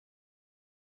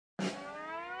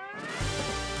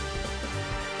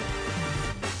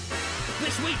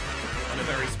week, on a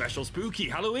very special spooky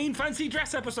Halloween fancy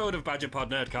dress episode of Badgerpod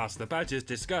Nerdcast, the Badgers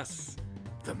discuss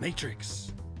The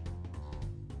Matrix,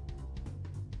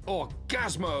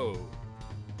 Orgazmo,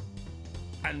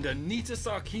 and Anita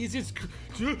Sarkeesian's...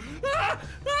 No!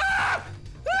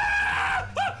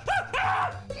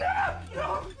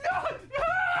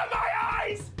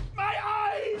 My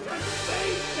eyes!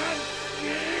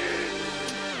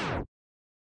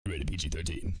 Rated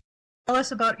PG-13. Tell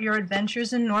us about your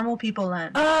adventures in Normal People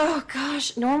Land. Oh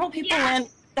gosh, Normal People Land.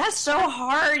 That's so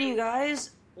hard, you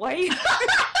guys. Why are you?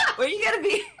 Where you gotta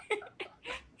be?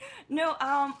 No,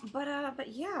 but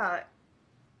yeah,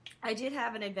 I did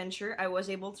have an adventure. I was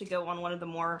able to go on one of the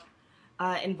more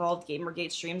involved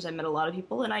Gamergate streams. I met a lot of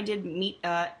people, and I did meet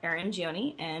Aaron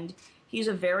Gioni, and he's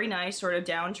a very nice, sort of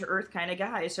down-to-earth kind of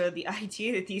guy. So the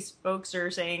idea that these folks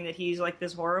are saying that he's like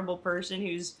this horrible person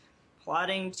who's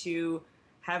plotting to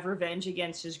have revenge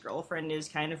against his girlfriend is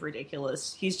kind of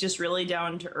ridiculous. He's just really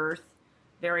down-to-earth,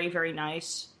 very, very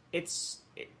nice.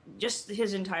 Just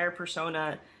his entire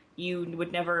persona. You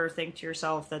would never think to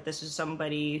yourself that this is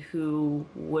somebody who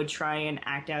would try and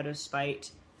act out of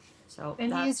spite. So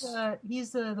and he's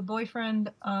the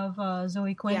boyfriend of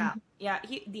Zoe Quinn. Yeah,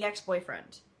 the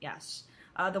ex-boyfriend. Yes,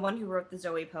 the one who wrote the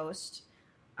Zoe post.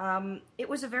 It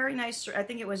was a very nice. I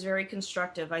think it was very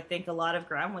constructive. I think a lot of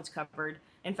ground was covered.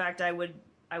 In fact, I would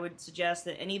suggest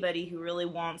that anybody who really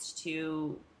wants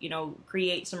to,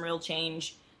 create some real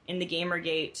change in the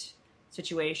Gamergate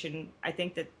situation, I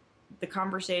think that the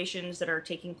conversations that are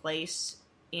taking place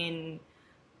in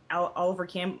Oliver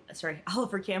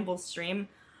Campbell's stream,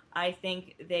 I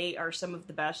think they are some of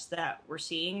the best that we're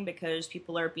seeing because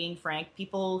people are being frank.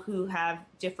 People who have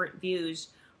different views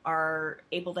are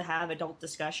able to have adult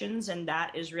discussions, and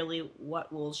that is really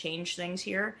what will change things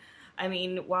here. I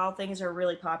mean, while things are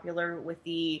really popular with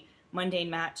the Mundane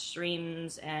Matt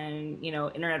streams and,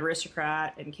 Internet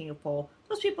Aristocrat and King of Pole,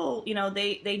 those people,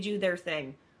 they do their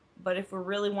thing. But if we're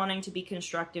really wanting to be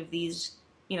constructive, these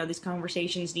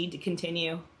conversations need to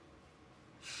continue.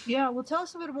 Yeah, well, tell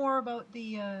us a bit more about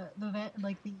the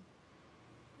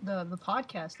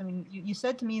podcast. I mean, you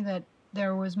said to me that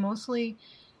there was mostly,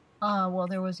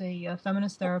 there was a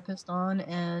feminist therapist on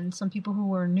and some people who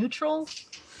were neutral.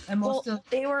 And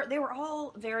they were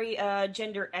all very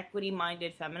gender equity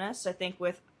minded feminists. I think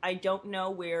I don't know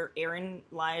where Aaron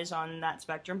lies on that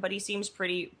spectrum, but he seems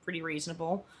pretty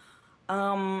reasonable.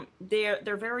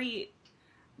 They're very.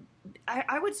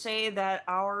 I would say that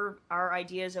our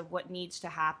ideas of what needs to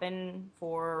happen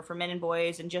for men and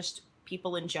boys and just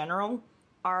people in general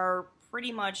are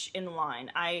pretty much in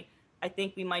line. I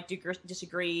think we might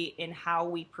disagree in how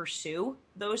we pursue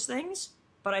those things,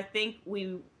 but I think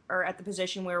we are at the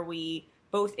position where we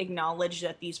both acknowledge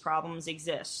that these problems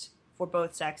exist for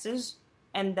both sexes,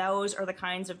 and those are the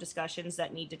kinds of discussions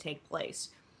that need to take place.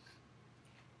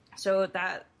 So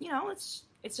that, it's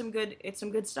some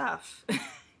good stuff.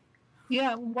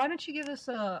 Yeah, why don't you give us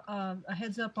a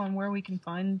heads up on where we can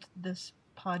find this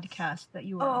podcast that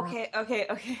you are on? Okay.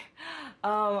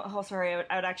 Sorry, I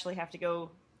would actually have to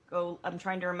go. I'm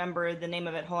trying to remember the name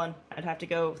of it. Hold on, I'd have to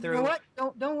go through. You know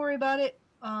what? Don't worry about it.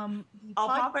 I'll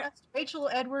pop it. Rachel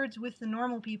Edwards with the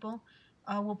Normal People.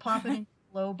 We'll pop it in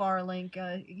the low bar link.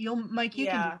 Mike, you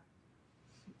can do.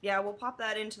 Yeah, we'll pop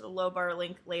that into the low bar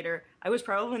link later. I was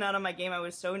probably not on my game. I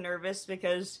was so nervous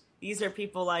because these are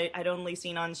people I'd only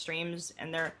seen on streams,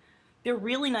 and they're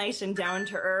really nice and down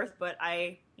to earth. But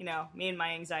me and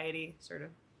my anxiety sort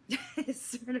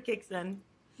of kicks in.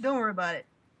 Don't worry about it.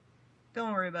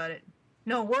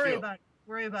 No, worry about it.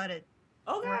 Worry about it.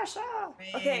 Oh gosh!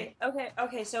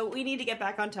 Okay. So we need to get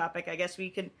back on topic. I guess we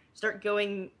could start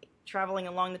traveling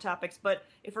along the topics. But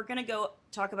if we're gonna go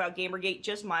talk about Gamergate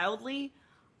just mildly,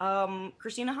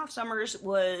 Christina Hoff Sommers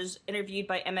was interviewed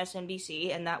by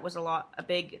MSNBC, and that was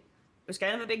it was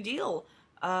kind of a big deal.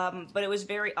 But it was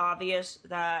very obvious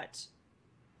that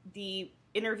the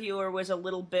interviewer was a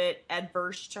little bit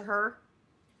adverse to her.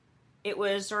 It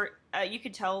was you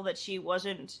could tell that she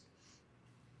wasn't.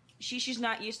 She's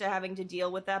not used to having to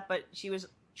deal with that, but she was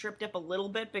tripped up a little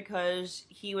bit because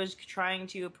he was trying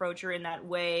to approach her in that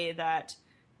way that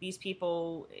these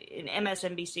people in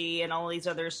MSNBC and all these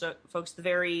other folks, the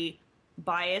very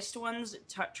biased ones,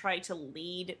 try to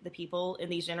lead the people in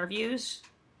these interviews,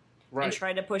 right, and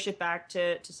try to push it back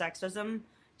to sexism.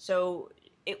 So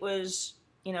it was,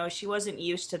 she wasn't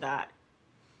used to that.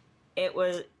 It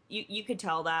was... You could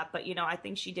tell that, but, I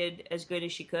think she did as good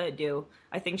as she could do.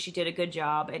 I think she did a good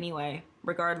job anyway,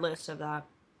 regardless of that.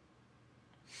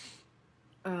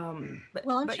 I'm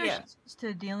sure she's used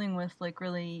to dealing with,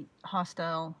 really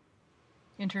hostile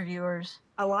interviewers.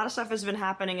 A lot of stuff has been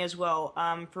happening as well.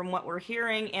 From what we're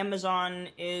hearing, Amazon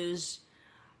is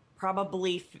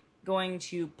probably going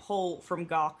to pull from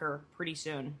Gawker pretty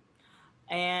soon.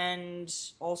 And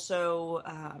also,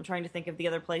 I'm trying to think of the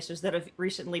other places that have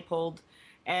recently pulled.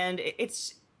 And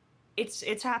it's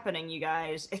happening, you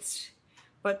guys.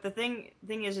 But the thing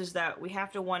is that we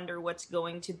have to wonder what's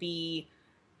going to be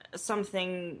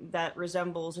something that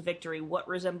resembles a victory. What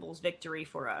resembles victory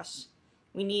for us?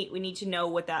 We need to know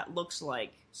what that looks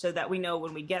like so that we know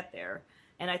when we get there.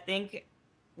 And I think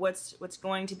what's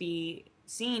going to be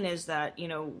seen is that, you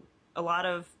know, a lot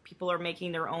of people are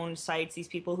making their own sites. These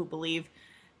people who believe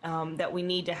that we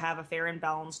need to have a fair and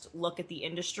balanced look at the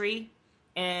industry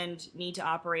and need to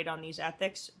operate on these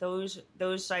ethics. Those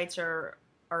sites are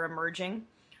emerging.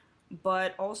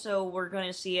 But also we're going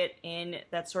to see it in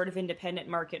that sort of independent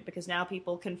market, because now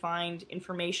people can find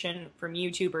information from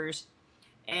YouTubers,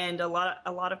 and a lot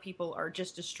of people are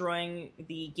just destroying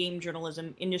the game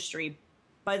journalism industry.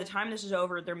 By the time this is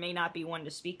over, there may not be one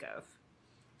to speak of.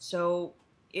 So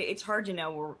it's hard to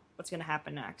know what's going to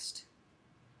happen next,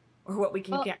 or what we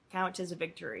can count as a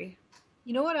victory.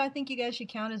 You know what I think you guys should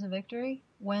count as a victory?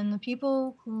 When the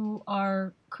people who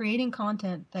are creating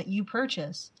content that you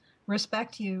purchase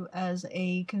respect you as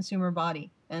a consumer body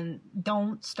and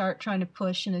don't start trying to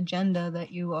push an agenda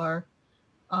that you are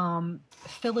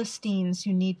Philistines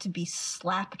who need to be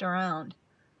slapped around.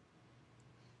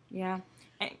 Yeah.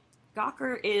 And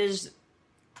Gawker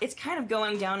it's kind of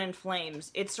going down in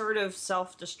flames. It's sort of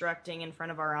self-destructing in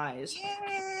front of our eyes.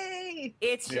 Yay!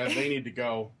 Yeah, they need to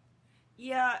go.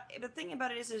 Yeah, the thing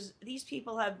about it is these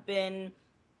people have been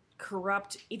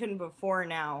corrupt even before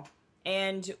now.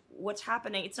 And what's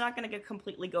happening, it's not going to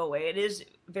completely go away. It is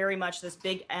very much this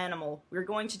big animal. We're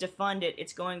going to defund it.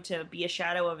 It's going to be a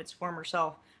shadow of its former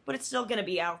self. But it's still going to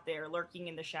be out there, lurking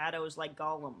in the shadows like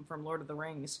Gollum from Lord of the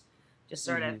Rings. Just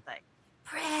sort of like,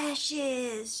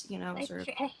 precious, you know. My sort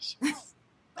of. precious.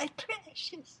 My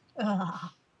precious. Ugh.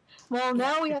 Well,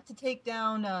 now we have to take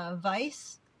down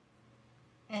Vice.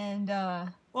 And,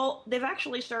 Well, they've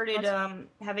actually started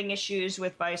having issues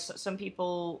with Vice. Some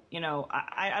people, you know,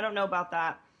 I don't know about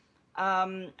that.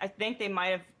 I think they might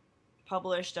have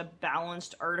published a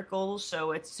balanced article,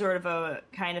 so it's sort of a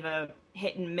kind of a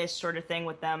hit and miss sort of thing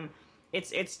with them.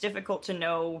 It's difficult to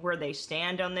know where they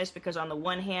stand on this, because on the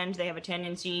one hand, they have a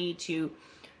tendency to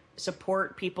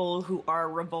support people who are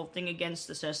revolting against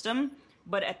the system,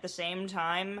 but at the same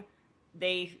time,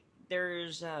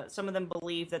 there's some of them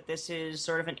believe that this is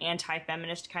sort of an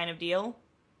anti-feminist kind of deal,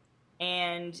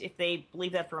 and if they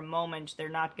believe that for a moment, they're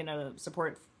not going to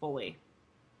support it fully.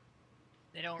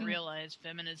 They don't realize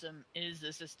feminism is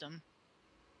the system.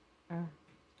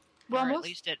 well, or at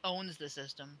least it owns the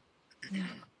system.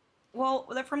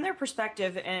 Well, from their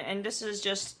perspective, and this is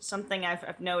just something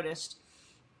I've noticed,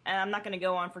 and I'm not going to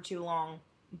go on for too long,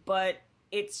 but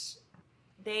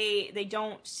they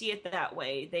don't see it that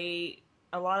way.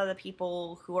 A lot of the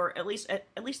people who are at least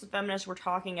the feminists we're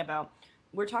talking about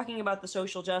the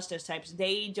social justice types.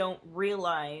 They don't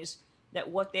realize that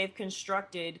what they've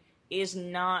constructed is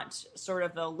not sort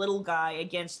of a little guy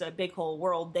against the big whole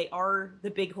world. They are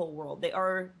the big whole world. They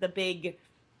are the big,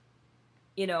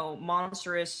 you know,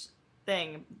 monstrous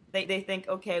thing. They think,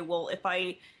 okay, well, if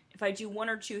I do one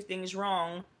or two things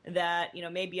wrong that, you know,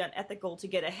 may be unethical to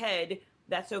get ahead,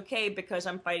 that's okay because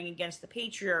I'm fighting against the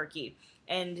patriarchy.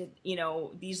 And, you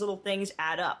know, these little things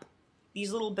add up.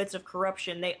 These little bits of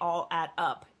corruption, they all add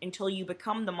up until you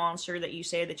become the monster that you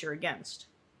say that you're against.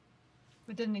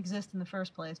 It didn't exist in the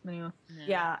first place, but anyway.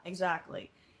 Yeah,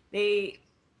 exactly. The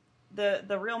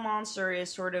real monster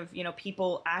is sort of, you know,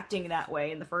 people acting that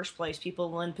way in the first place,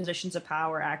 people in positions of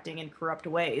power acting in corrupt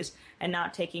ways and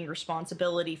not taking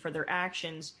responsibility for their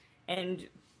actions, and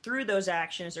through those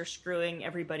actions they're screwing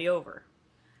everybody over.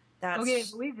 Okay,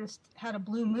 but we just had a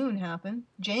blue moon happen.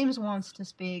 James wants to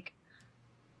speak.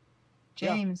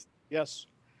 James. Yeah. Yes.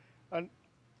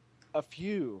 A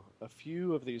few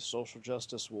of these social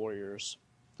justice warriors,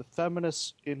 the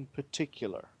feminists in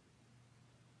particular,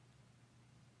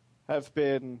 have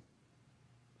been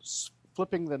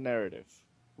flipping the narrative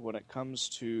when it comes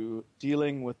to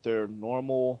dealing with their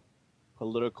normal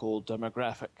political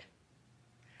demographic.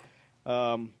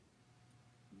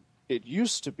 It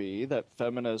used to be that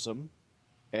feminism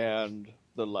and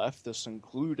the left, this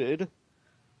included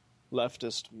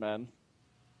leftist men,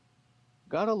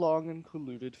 got along and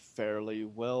colluded fairly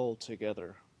well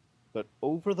together. But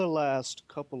over the last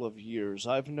couple of years,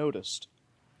 I've noticed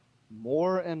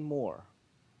more and more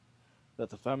that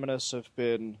the feminists have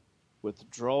been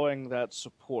withdrawing that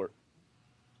support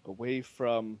away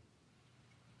from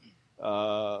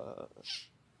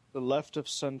left of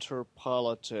center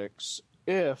politics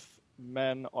if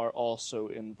men are also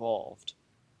involved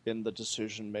in the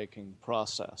decision-making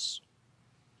process.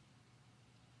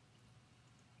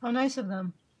 How nice of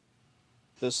them.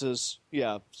 This is,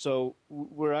 yeah, so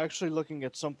we're actually looking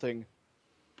at something,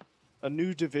 a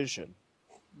new division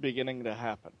beginning to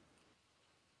happen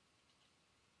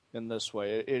in this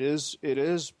way. It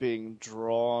is being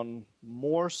drawn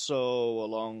more so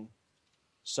along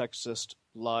sexist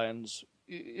lines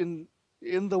in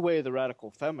the way the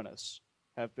radical feminists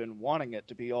have been wanting it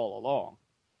to be all along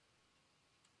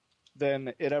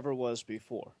than it ever was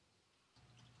before.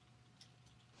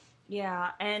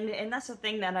 Yeah, and that's the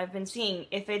thing that I've been seeing.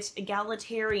 If it's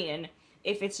egalitarian,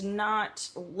 if it's not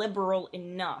liberal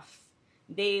enough,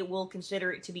 they will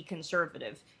consider it to be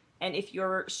conservative. And if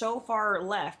you're so far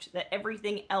left that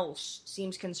everything else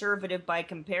seems conservative by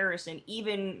comparison,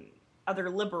 even other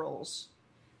liberals,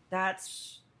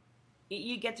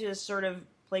 you get to this sort of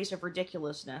place of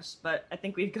ridiculousness. But I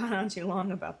think we've gone on too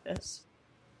long about this.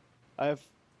 I've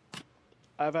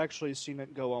actually seen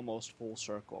it go almost full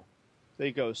circle.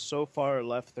 They go so far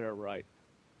left, they're right.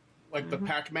 Like the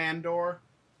Pac-Man door?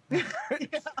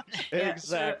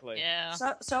 Exactly.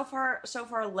 So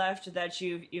far left that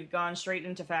you've gone straight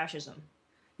into fascism.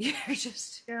 You're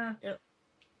just Yeah.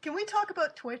 Can we talk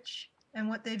about Twitch and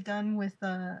what they've done with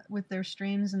their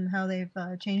streams and how they've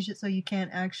changed it so you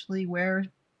can't actually wear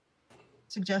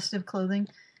suggestive clothing?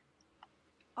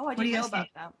 Oh, I didn't know about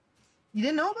that. You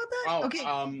didn't know about that? Oh, okay,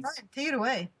 Brian, take it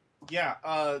away.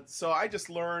 Yeah, so I just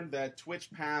learned that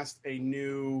Twitch passed a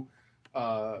new,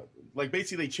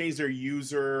 basically they changed their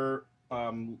user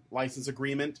license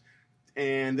agreement,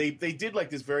 and they did like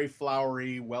this very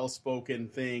flowery, well-spoken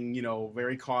thing,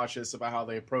 very cautious about how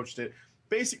they approached it,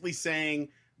 basically saying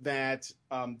that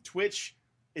Twitch,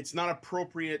 it's not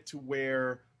appropriate to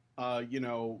wear,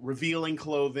 revealing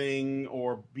clothing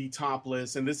or be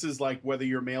topless, and this is like whether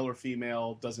you're male or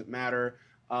female, doesn't matter.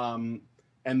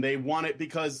 And they want it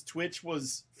because Twitch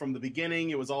was, from the beginning,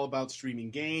 it was all about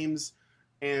streaming games.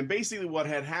 And basically what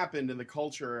had happened in the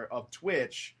culture of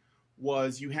Twitch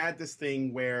was you had this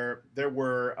thing where there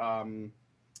were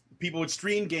people would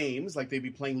stream games, like they'd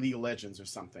be playing League of Legends or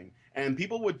something. And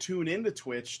people would tune into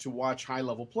Twitch to watch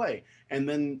high-level play. And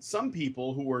then some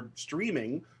people who were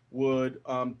streaming would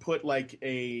put like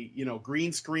a,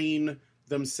 green screen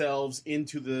themselves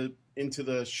into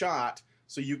the shot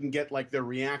so you can get like their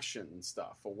reaction and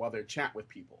stuff, or while they chat with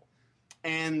people.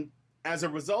 And as a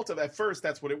result of, at first,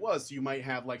 that's what it was. So you might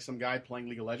have like some guy playing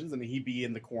League of Legends, and he'd be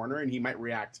in the corner, and he might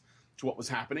react to what was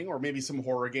happening, or maybe some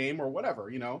horror game or whatever,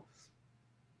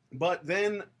 But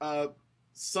then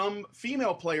some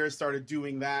female players started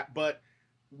doing that, but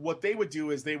what they would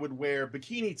do is they would wear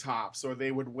bikini tops, or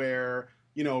they would wear,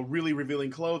 really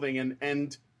revealing clothing,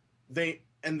 and then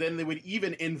they would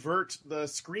even invert the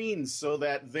screens so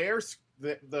that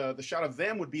the shot of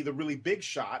them would be the really big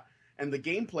shot, and the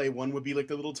gameplay one would be like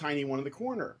the little tiny one in the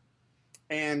corner.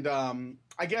 And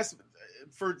I guess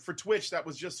for Twitch, that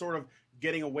was just sort of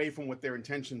getting away from what their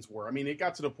intentions were. I mean, it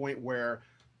got to the point where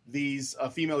these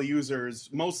female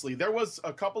users, mostly, there was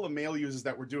a couple of male users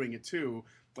that were doing it too.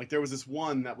 Like there was this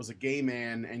one that was a gay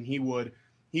man, and he would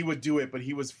do it, but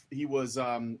he was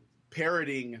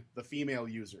parroting the female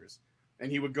users.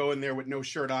 And he would go in there with no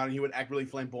shirt on, and he would act really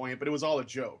flamboyant, but it was all a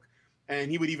joke. And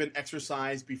he would even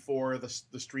exercise before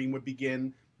the stream would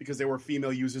begin, because there were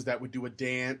female users that would do a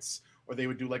dance, or they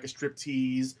would do like a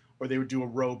striptease, or they would do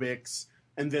aerobics,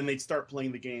 and then they'd start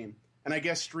playing the game. And I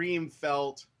guess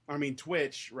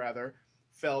Twitch rather,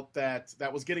 felt that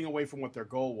was getting away from what their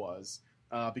goal was,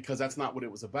 because that's not what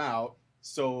it was about.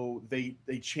 So they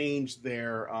changed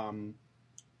their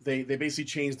they basically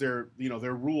changed their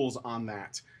their rules on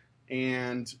that.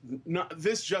 And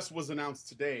this just was announced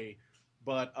today,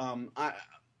 but I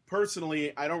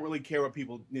personally, I don't really care what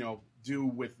people do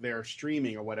with their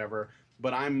streaming or whatever.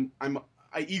 But I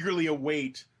eagerly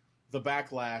await the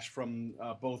backlash from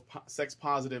both sex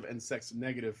positive and sex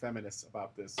negative feminists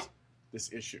about this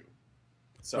issue.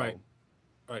 So,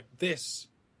 right, this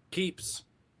keeps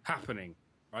happening,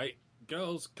 right?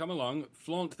 Girls come along,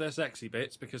 flaunt their sexy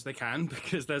bits because they can,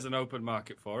 because there's an open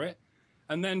market for it.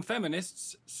 And then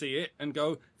feminists see it and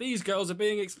go, these girls are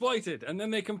being exploited. And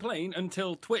then they complain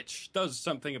until Twitch does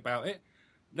something about it.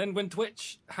 Then when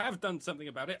Twitch have done something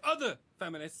about it, other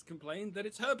feminists complain that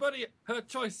it's her body, her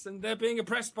choice, and they're being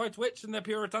oppressed by Twitch in their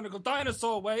puritanical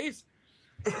dinosaur ways.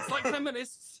 It's like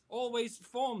feminists always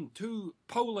form two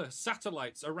polar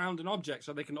satellites around an object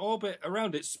so they can orbit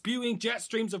around it, spewing jet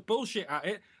streams of bullshit at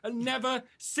it and never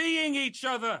seeing each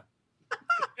other.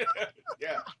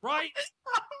 Yeah. Right?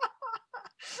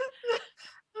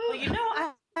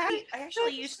 Well, I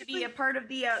actually used to be a part of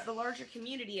the larger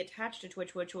community attached to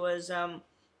Twitch, which was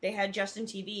they had Justin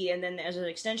TV, and then as an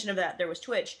extension of that, there was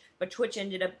Twitch. But Twitch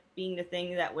ended up being the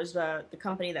thing that was the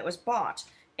company that was bought,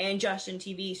 and Justin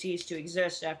TV ceased to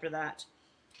exist after that.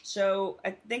 So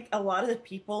I think a lot of the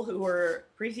people who were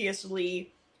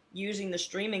previously using the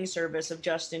streaming service of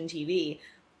Justin TV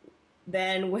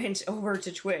then went over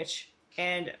to Twitch.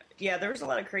 And yeah, there was a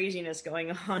lot of craziness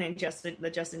going on in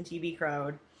the Justin TV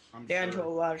crowd. They got into a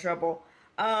lot of trouble.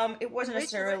 It wasn't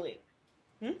necessarily...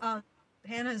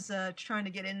 Hannah's trying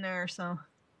to get in there, so...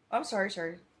 I'm sorry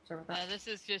about that. This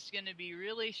is just going to be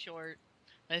really short.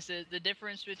 This is the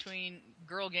difference between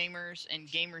girl gamers and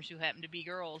gamers who happen to be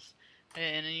girls.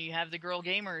 And then you have the girl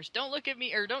gamers. Don't look at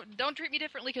me, or don't treat me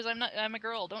differently because I'm a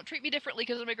girl. Don't treat me differently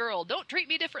because I'm a girl. Don't treat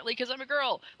me differently because I'm a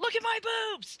girl. Look at my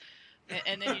boobs.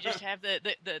 And then you just have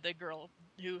the girl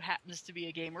who happens to be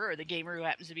a gamer, or the gamer who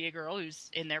happens to be a girl who's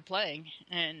in there playing.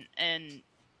 And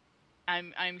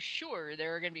I'm sure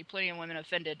there are going to be plenty of women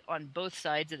offended on both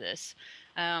sides of this,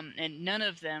 and none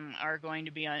of them are going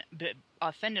to be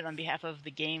offended on behalf of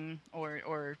the game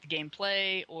or the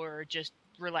gameplay or just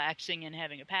relaxing and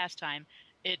having a pastime.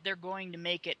 They're going to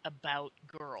make it about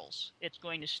girls. It's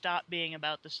going to stop being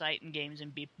about the site and games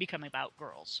and become about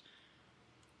girls.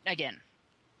 Again.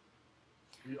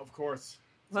 Of course.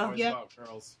 It's Well, always yeah. about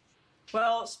girls.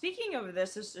 Well, speaking of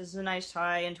this is a nice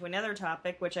tie into another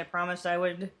topic, which I promised I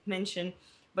would mention.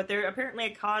 But there apparently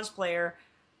a cosplayer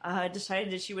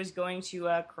decided that she was going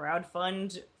to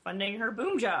funding her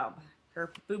boob job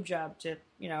to,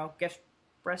 get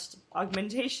breast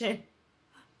augmentation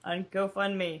on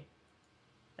GoFundMe.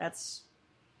 That's...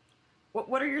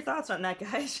 What are your thoughts on that,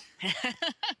 guys?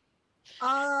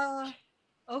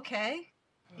 Okay.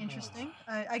 Interesting.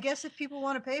 I guess if people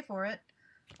want to pay for it.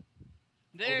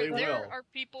 There will. are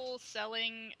people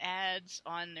selling ads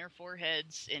on their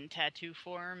foreheads in tattoo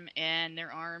form, and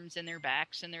their arms and their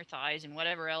backs and their thighs and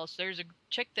whatever else. There's a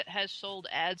chick that has sold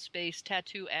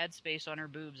tattoo ad space on her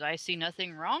boobs. I see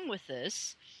nothing wrong with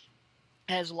this,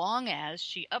 as long as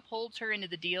she upholds her end of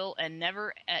the deal and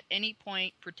never at any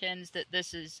point pretends that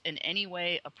this is in any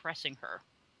way oppressing her.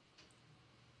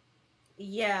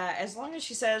 Yeah, as long as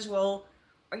she says, well...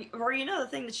 Or the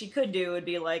thing that she could do would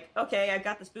be like, okay, I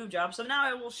got this boob job, so now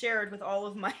I will share it with all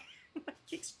of my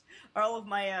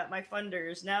my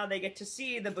funders. Now they get to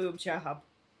see the boob job.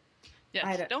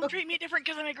 Yeah, don't treat me different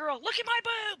because I'm a girl. Look at my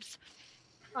boobs.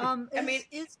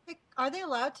 Are they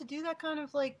allowed to do that kind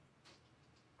of like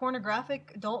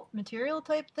pornographic adult material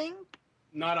type thing?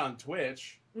 Not on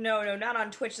Twitch. No, not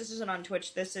on Twitch. This isn't on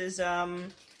Twitch. This is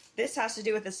this has to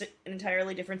do with an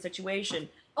entirely different situation.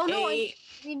 Oh no, I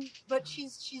mean, but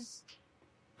she's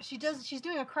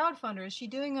doing a crowdfunder. Is she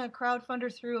doing a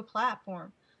crowdfunder through a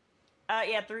platform?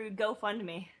 Yeah, through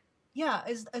GoFundMe. Yeah,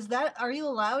 is that? Are you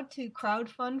allowed to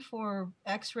crowdfund for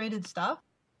X-rated stuff?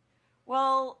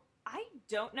 Well, I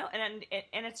don't know, and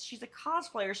she's a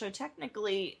cosplayer, so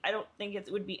technically, I don't think it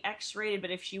would be X-rated.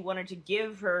 But if she wanted to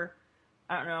give her,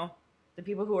 I don't know, the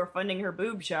people who are funding her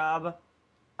boob job,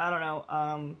 I don't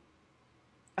know,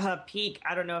 a peek.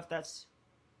 I don't know if that's.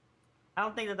 I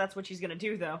don't think that that's what she's gonna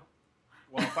do, though.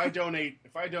 Well, if I donate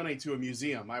to a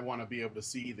museum, I want to be able to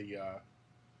see the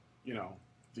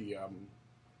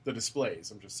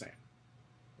displays. I'm just saying.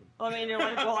 Well, I mean, you're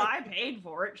like, well, I paid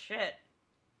for it. Shit.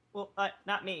 Well,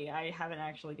 not me. I haven't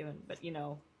actually given, but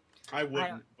I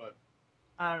wouldn't, but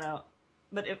I don't know.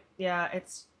 But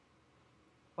it's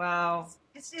wow.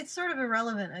 It's sort of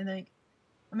irrelevant, I think.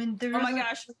 I mean, oh my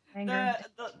gosh,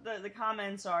 the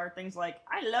comments are things like,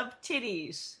 "I love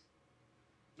titties."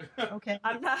 Okay.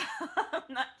 I'm not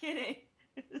kidding.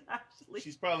 Actually,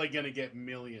 she's probably gonna get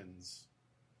millions.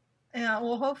 Yeah.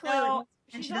 Well, hopefully. No,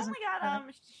 she's only got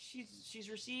she's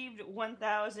received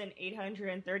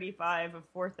 1,835 of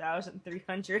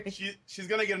 4,300. She's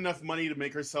gonna get enough money to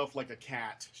make herself like a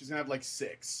cat. She's gonna have like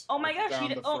 6. Oh my gosh!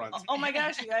 Oh my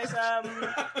gosh, you guys!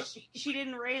 She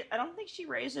didn't raise. I don't think she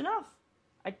raised enough.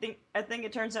 I think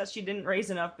it turns out she didn't raise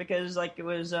enough because it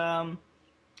was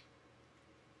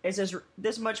it says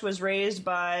this much was raised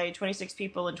by 26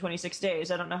 people in 26 days.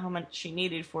 I don't know how much she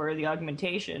needed for the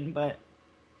augmentation, but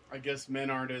I guess men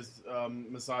aren't as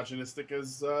misogynistic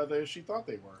as she thought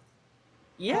they were.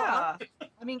 Yeah,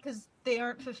 I mean, because they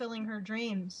aren't fulfilling her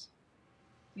dreams,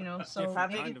 So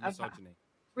Kind of misogyny.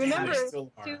 remember, They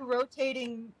still are. 2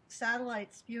 rotating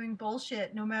satellites spewing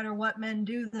bullshit. No matter what men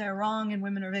do, they're wrong, and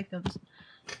women are victims.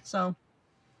 So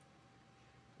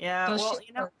yeah. those Well,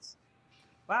 shitlords.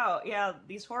 wow. Yeah,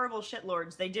 these horrible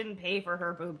shitlords. They didn't pay for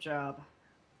her boob job.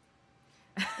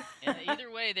 Yeah, either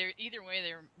way they're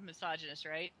misogynist,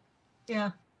 right?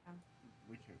 Yeah.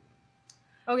 We can.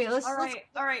 Okay,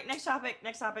 All right. Next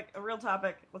topic. A real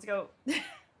topic. Let's go.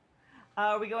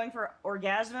 Are we going for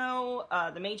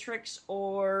Orgazmo, The Matrix,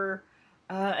 or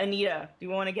Anita? Do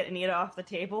you want to get Anita off the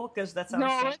table? Because that sounds.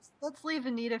 No, let's leave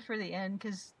Anita for the end,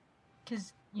 because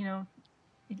you know,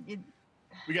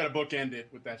 We got to bookend it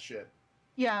with that shit.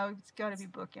 yeah, it's got to be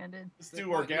bookended. Let's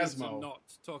do That means Orgazmo. I'm not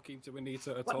talking to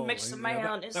Anita at What all. makes a You know,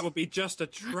 man that would be just a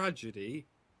tragedy,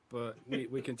 but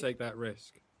we can take that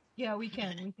risk. Yeah, we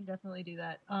can definitely do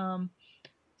that.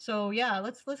 So yeah,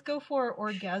 let's go for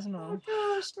Orgazmo.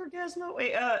 Oh gosh, Orgazmo.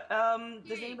 Wait,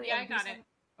 does anybody Yeah, have I got decent-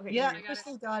 it. Okay, Yeah, Henry.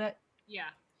 Crystal got it. Yeah.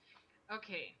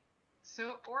 Okay.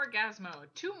 So, Orgazmo.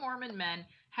 2 Mormon men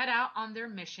head out on their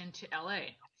mission to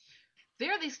LA.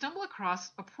 There they stumble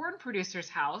across a porn producer's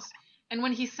house, and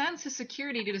when he sends his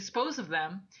security to dispose of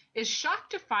them, is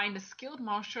shocked to find a skilled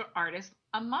martial artist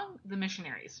among the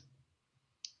missionaries.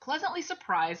 Pleasantly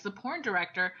surprised, the porn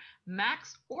director,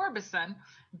 Max Orbison,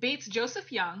 baits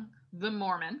Joseph Young, the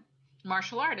Mormon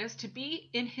martial artist, to be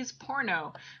in his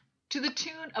porno to the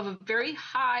tune of a very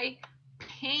high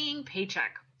paying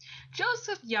paycheck.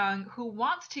 Joseph Young, who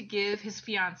wants to give his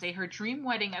fiancée her dream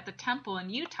wedding at the temple in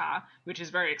Utah, which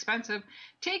is very expensive,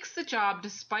 takes the job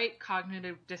despite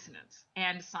cognitive dissonance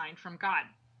and sign from God.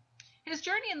 His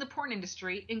journey in the porn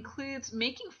industry includes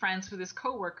making friends with his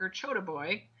co-worker Chota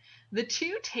Boy. The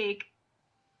two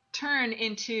turn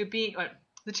into being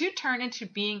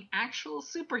actual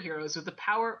superheroes with the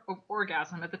power of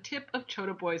orgasm at the tip of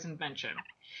Chota Boy's invention.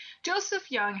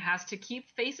 Joseph Young has to keep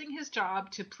facing his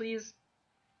job to please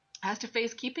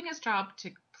keeping his job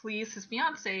to please his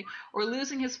fiancée, or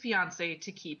losing his fiancée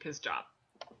to keep his job.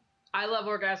 I love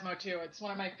Orgazmo too. It's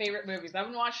one of my favorite movies. I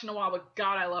haven't watched it in a while, but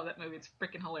God, I love that movie. It's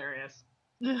freaking hilarious.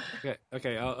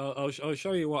 Okay. I'll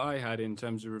show you what I had in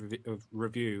terms of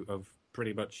review of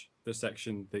pretty much the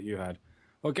section that you had.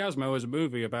 Orgazmo is a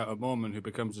movie about a Mormon who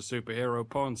becomes a superhero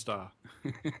porn star.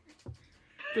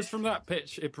 Because from that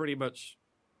pitch, it pretty much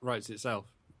writes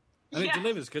itself. And it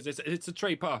delivers, because it's a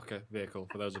Trey Parker vehicle,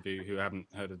 for those of you who haven't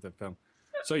heard of the film.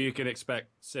 So you can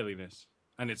expect silliness.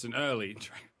 And it's an early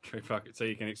Trey Parker, so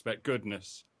you can expect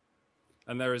goodness.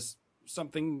 And there is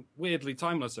something weirdly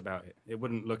timeless about it. It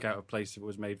wouldn't look out of place if it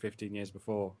was made 15 years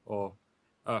before or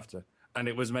after. And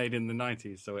it was made in the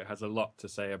 90s, so it has a lot to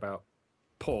say about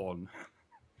porn.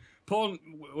 Porn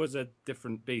was a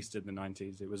different beast in the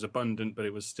 90s. It was abundant, but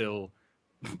it was still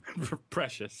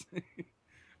precious.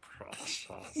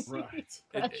 Right.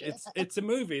 It's a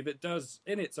movie that does,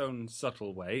 in its own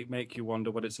subtle way, make you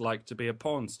wonder what it's like to be a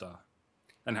porn star,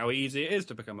 and how easy it is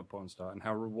to become a porn star, and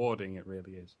how rewarding it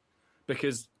really is.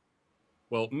 Because,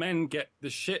 well, men get the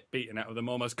shit beaten out of them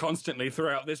almost constantly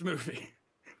throughout this movie.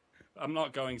 I'm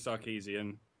not going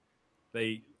Sarkeesian.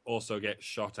 They also get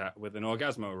shot at with an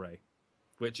Orgazmo ray,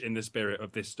 which, in the spirit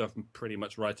of this stuff pretty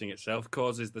much writing itself,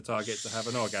 causes the target to have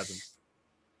an orgasm.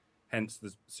 Hence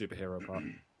the superhero part.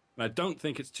 And I don't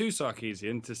think it's too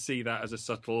Sarkeesian to see that as a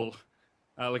subtle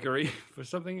allegory for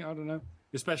something, I don't know.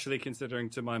 Especially considering,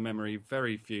 to my memory,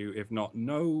 very few, if not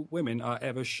no, women are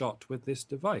ever shot with this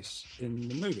device in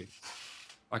the movie.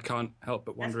 I can't help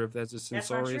but wonder if there's a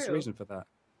censorious reason for that.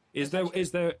 Is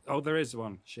there? Oh, there is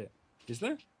one. Shit. Is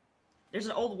there? There's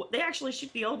an old. They actually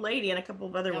shoot the old lady and a couple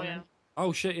of other women. Yeah.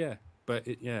 Oh, shit, yeah. But,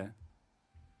 yeah.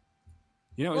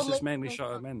 You know, it's just mainly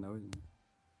shot at men, though, isn't it?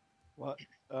 What?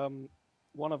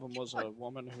 One of them was a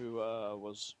woman who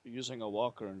was using a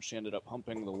walker, and she ended up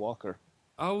humping the walker.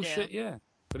 Oh, Yeah. shit, yeah.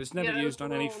 But it's never Yeah, that used was on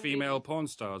the any little female lady. porn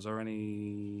stars or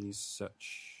any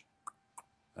such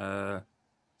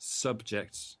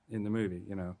subjects in the movie,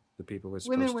 you know, the people were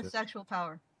supposed Women with to... sexual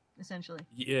power, essentially.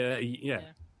 Yeah.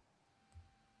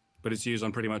 But it's used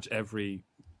on pretty much every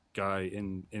guy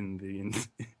in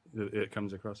that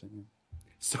comes across it, yeah.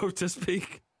 So to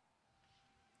speak.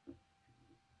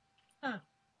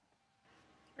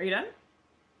 Are you done?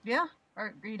 Yeah.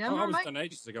 Are you done, I was Mike? done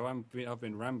ages ago. I've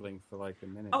been rambling for like a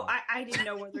minute. Oh, I didn't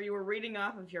know whether you were reading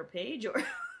off of your page or.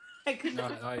 I couldn't.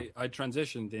 No, I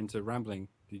transitioned into rambling.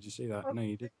 Did you see that? No,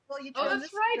 you did. Well, you Oh, turned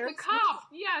that's this right, very the cop.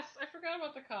 Yes, I forgot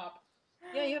about the cop.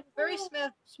 Yeah, you have a very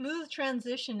smooth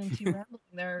transition into rambling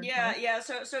there. Yeah, Mike. yeah.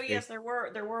 So yes, there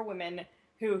were women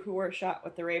who were shot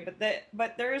with the ray,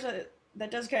 but there is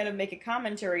that does kind of make a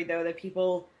commentary though that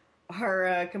people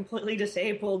are completely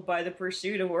disabled by the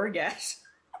pursuit of orgasm.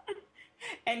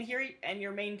 And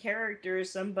your main character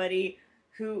is somebody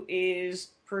who is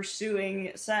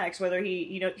pursuing sex, whether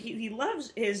he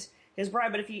loves his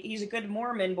bride, but if he's a good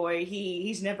Mormon boy,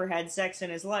 he's never had sex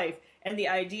in his life, and the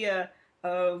idea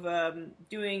of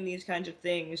doing these kinds of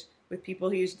things with people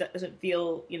he doesn't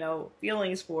feel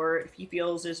feelings for, if he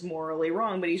feels is morally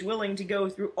wrong, but he's willing to go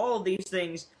through all of these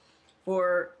things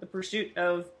for the pursuit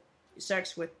of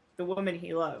sex with the woman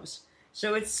he loves.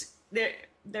 So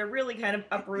they're really kind of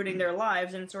uprooting their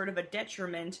lives, and it's sort of a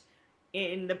detriment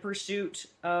in the pursuit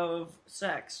of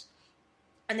sex.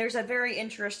 And there's a very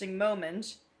interesting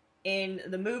moment in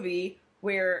the movie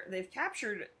where they've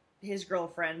captured his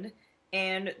girlfriend,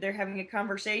 and they're having a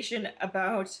conversation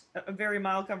about a very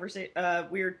mild conversation,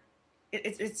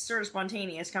 it's sort of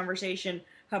spontaneous conversation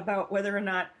about whether or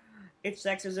not it's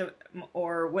sexism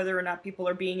or whether or not people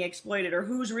are being exploited or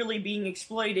who's really being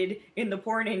exploited in the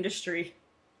porn industry.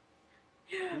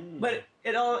 But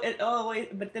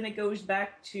but then it goes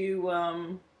back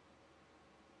to.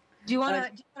 Do you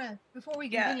want to before we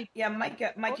continue? Yeah, Mike,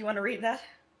 you want to read that?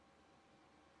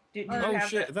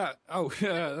 Shit!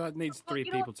 That needs three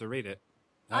people to read it.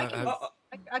 I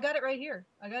got it right here.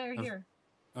 I got it right here.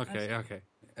 Okay.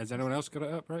 Has anyone else got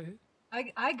it up right here?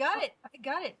 I got it.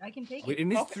 I can take it. It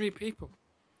needs three people.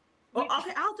 Well, I'll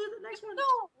do the next one.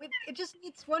 No, it just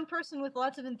needs one person with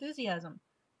lots of enthusiasm.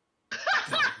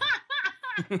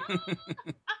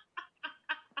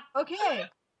 Okay.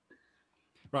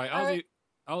 Right,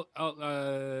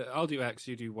 I'll do X,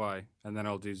 you do Y, and then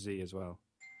I'll do Z as well.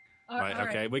 Right.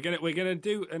 Okay. We're gonna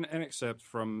do an excerpt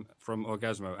from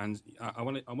Orgazmo, and I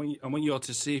want you all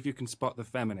to see if you can spot the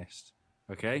feminist.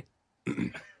 Okay.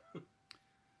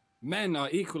 Men are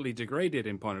equally degraded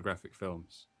in pornographic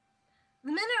films.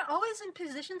 The men are always in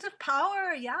positions of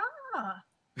power. Yeah.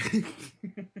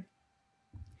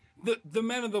 The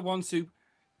men are the ones who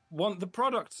want the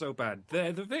product so bad.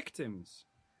 They're the victims.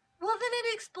 Well, then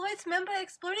it exploits men by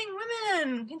exploiting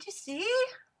women. Can't you see?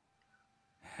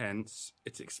 Hence,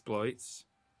 it exploits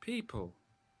people.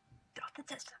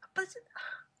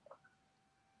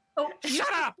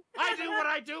 Shut up! I do what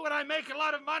I do and I make a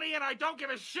lot of money and I don't give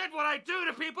a shit what I do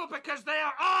to people because they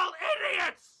are all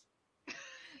idiots!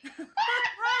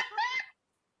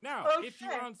 Now, if you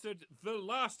answered the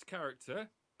last character,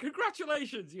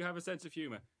 congratulations, you have a sense of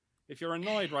humor. If you're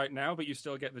annoyed right now, but you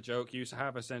still get the joke, you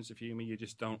have a sense of humor, you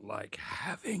just don't like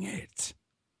having it.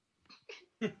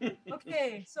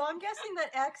 Okay, so I'm guessing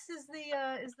that X is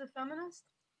the feminist.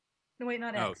 No, wait,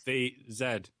 not X. No,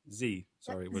 Z.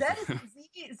 Sorry,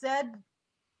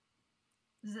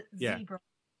 Z, bro.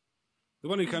 The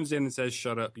one who comes in and says,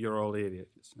 "Shut up, you're all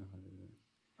idiots."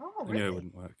 Oh, I knew it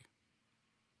wouldn't work.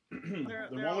 The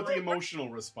one with the emotional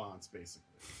response, basically.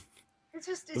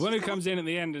 It's the one who comes in at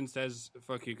the end and says,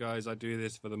 "Fuck you guys, I do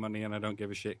this for the money and I don't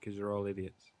give a shit because you're all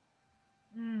idiots."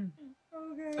 The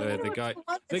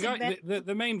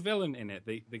main villain in it,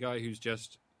 the guy who's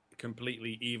just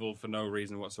completely evil for no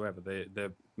reason whatsoever.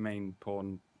 The main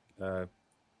porn.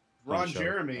 Ron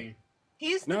Jeremy.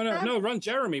 He's no. Ron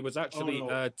Jeremy was actually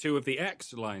two of the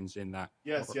X lines in that.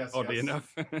 Yes. Oddly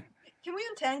enough. Can we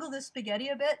untangle this spaghetti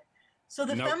a bit? So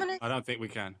the feminist. I don't think we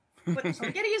can. But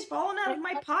spaghetti is falling out of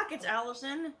my pockets,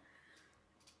 Allison.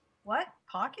 What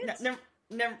pockets?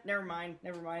 Never mind.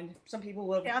 Some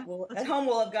people at home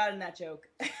will have gotten that joke.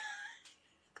 I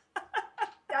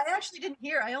actually didn't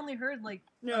hear. I only heard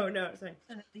no. At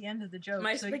the end of the joke.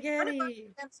 My spaghetti. Run it by me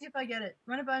again, see if I get it.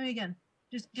 Run it by me again.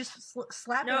 Just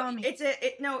slap it on me. It's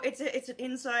an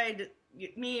inside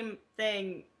meme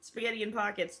thing. Spaghetti in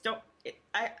pockets. Don't.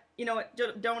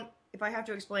 If I have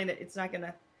to explain it, it's not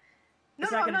gonna.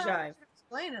 It's not gonna jive.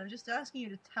 Explain it. I'm just asking you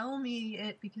to tell me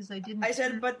it because I didn't. I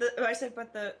said, but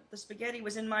the spaghetti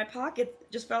was in my pocket.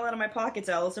 It just fell out of my pockets,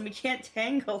 Alice, and we can't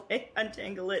untangle it.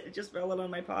 It just fell out of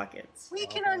my pockets. We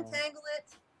can untangle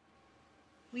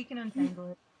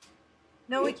it.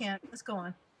 No, we can't. Let's go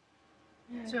on.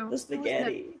 So the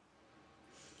spaghetti.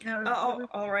 No,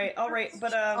 all right.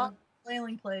 But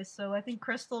flailing place. So I think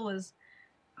Crystal is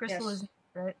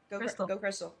right. Crystal. Go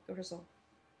Crystal.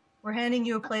 We're handing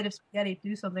you a plate of spaghetti.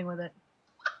 Do something with it.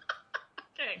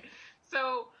 Okay,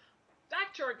 so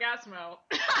back to Orgazmo.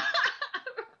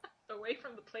 Away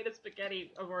from the plate of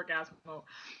spaghetti of Orgazmo.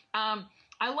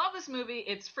 I love this movie.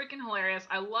 It's freaking hilarious.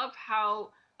 I love how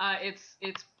it's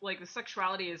like the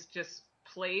sexuality is just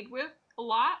played with a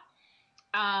lot.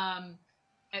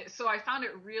 So I found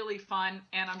it really fun,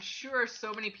 and I'm sure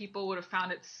so many people would have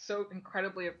found it so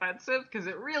incredibly offensive because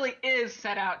it really is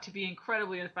set out to be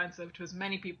incredibly offensive to as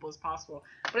many people as possible.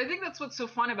 But I think that's what's so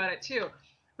fun about it too.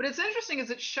 But it's interesting is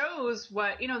it shows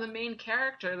what, the main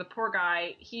character, the poor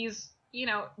guy, he's,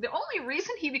 the only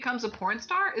reason he becomes a porn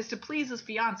star is to please his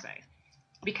fiance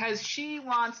because she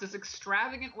wants this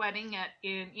extravagant wedding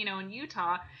in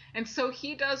Utah. And so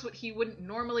he does what he wouldn't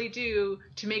normally do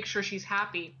to make sure she's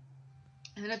happy.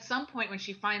 And then at some point when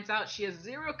she finds out, she has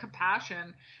zero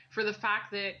compassion for the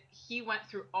fact that he went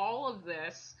through all of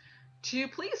this to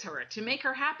please her, to make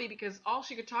her happy, because all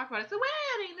she could talk about is the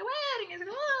wedding is,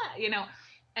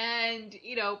 and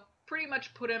pretty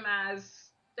much put him as.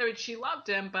 I mean, she loved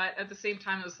him, but at the same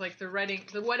time, it was like the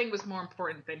wedding was more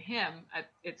important than him.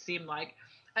 It seemed like,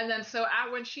 and then so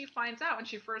when she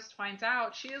first finds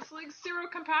out, she has like zero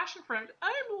compassion for him.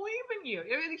 I'm leaving you.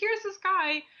 I mean, here's this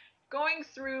guy going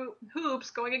through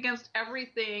hoops, going against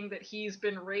everything that he's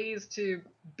been raised to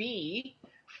be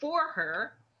for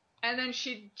her, and then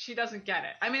she doesn't get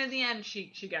it. I mean, in the end,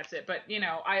 she gets it, but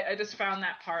I just found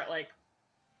that part like,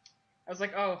 I was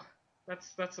like, oh,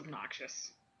 that's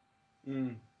obnoxious.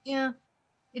 Mm. Yeah,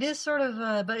 it is sort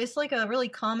of, but it's like a really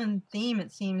common theme,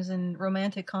 it seems, in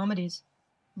romantic comedies,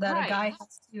 that Right. a guy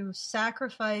has to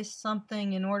sacrifice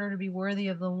something in order to be worthy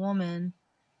of the woman.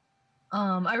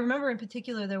 I remember in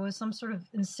particular there was some sort of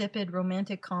insipid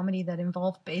romantic comedy that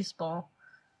involved baseball.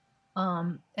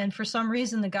 And for some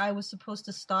reason the guy was supposed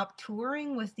to stop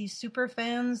touring with these super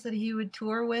fans that he would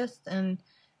tour with, and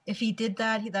if he did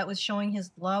that, that was showing his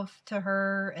love to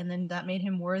her, and then that made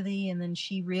him worthy, and then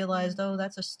she realized, oh,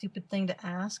 that's a stupid thing to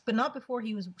ask, but not before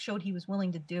he showed he was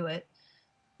willing to do it.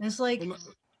 And it's like... Well,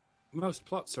 most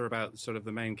plots are about sort of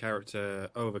the main character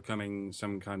overcoming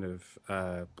some kind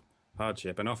of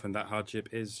hardship, and often that hardship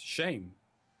is shame.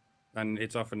 And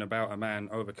it's often about a man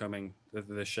overcoming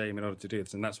the shame in order to do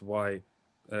this, and that's why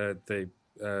the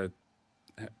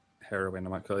heroine, I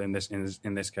might call it in this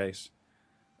case,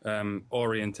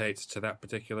 orientates to that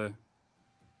particular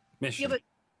mission,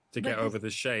 to get over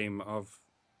the shame of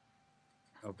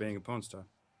being a porn star.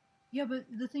 Yeah, but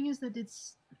the thing is that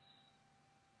it's...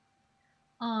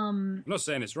 I'm not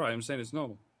saying it's right, I'm saying it's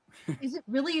normal. Is it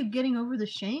really getting over the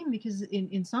shame? Because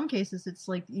in some cases it's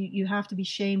like you have to be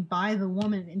shamed by the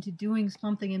woman into doing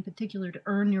something in particular to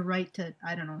earn your right to,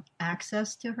 I don't know,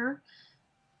 access to her.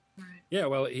 Right. Yeah,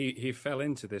 well, he fell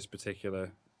into this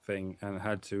particular thing and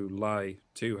had to lie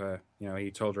to her.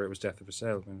 He told her it was death of a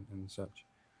salesman and such.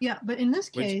 Yeah, but in this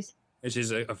case... Which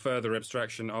is a further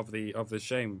abstraction of the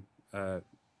shame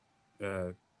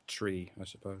tree, I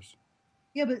suppose.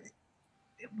 Yeah, but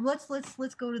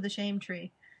let's go to the shame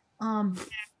tree. We're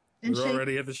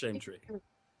already at the shame tree.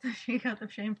 You got the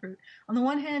shame fruit. On the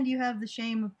one hand, you have the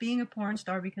shame of being a porn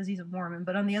star because he's a Mormon,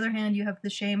 but on the other hand, you have the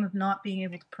shame of not being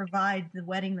able to provide the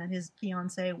wedding that his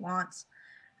fiancée wants.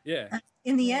 Yeah. And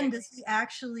in the end, does he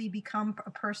actually become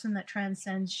a person that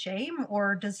transcends shame,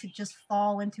 or does he just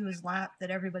fall into his lap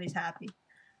that everybody's happy?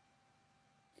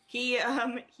 He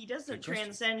doesn't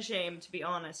transcend shame, to be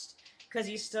honest, because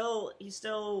he's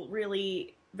still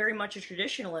really very much a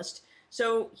traditionalist.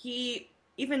 So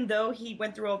even though he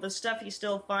went through all this stuff, he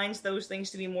still finds those things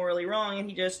to be morally wrong, and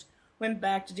he just went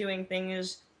back to doing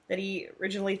things that he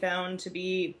originally found to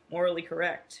be morally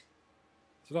correct.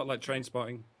 It's a lot like train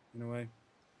spotting, in a way.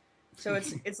 So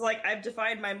it's like I've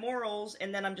defied my morals,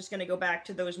 and then I'm just going to go back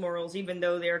to those morals, even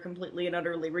though they are completely and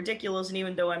utterly ridiculous, and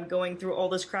even though I'm going through all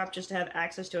this crap just to have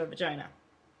access to a vagina.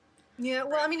 Yeah,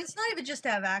 well, I mean, it's not even just to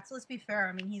have access. Let's be fair.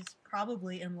 I mean, he's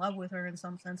probably in love with her in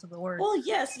some sense of the word. Well,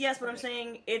 yes, but I'm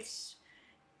saying it's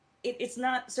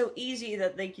not so easy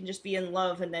that they can just be in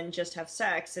love and then just have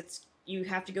sex. You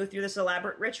have to go through this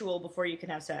elaborate ritual before you can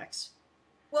have sex.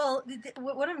 Well,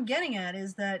 what I'm getting at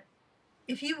is that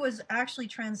if he was actually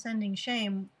transcending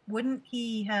shame, wouldn't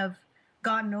he have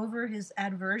gotten over his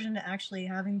aversion to actually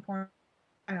having porn?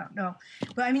 I don't know,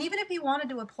 but I mean, even if he wanted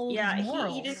to uphold his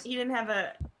morals, he didn't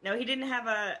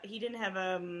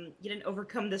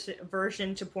overcome this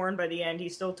aversion to porn by the end.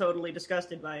 He's still totally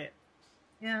disgusted by it.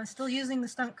 Yeah, still using the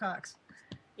stunt cocks.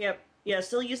 Yep. Yeah,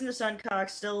 still using the stunt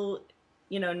cocks. Still,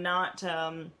 not.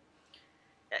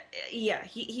 Yeah,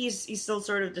 he's still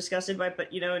sort of disgusted by it,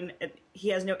 but and he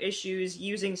has no issues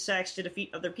using sex to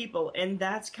defeat other people, and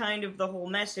that's kind of the whole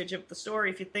message of the story.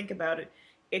 If you think about it,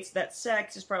 it's that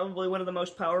sex is probably one of the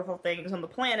most powerful things on the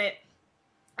planet,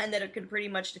 and that it can pretty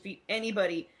much defeat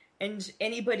anybody, and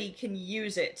anybody can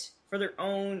use it for their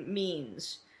own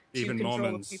means to even control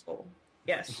Mormons. the people.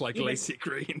 Yes, Like Lacey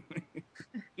Green.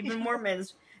 even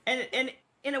Mormons, and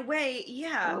in a way,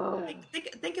 yeah.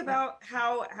 Think about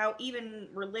how even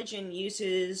religion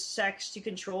uses sex to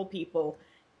control people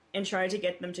and try to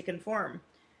get them to conform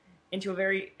into a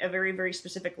very very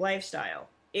specific lifestyle.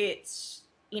 It's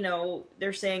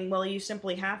they're saying, well, you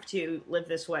simply have to live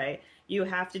this way. You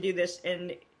have to do this,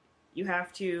 and you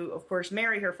have to, of course,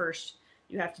 marry her first.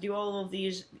 You have to do all of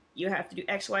these. You have to do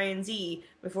X, Y, and Z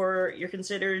before you're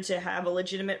considered to have a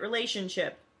legitimate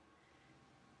relationship.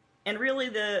 And really,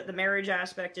 the marriage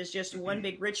aspect is just one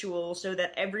big ritual so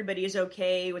that everybody is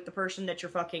okay with the person that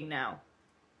you're fucking now.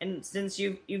 And since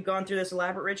you've gone through this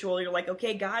elaborate ritual, you're like,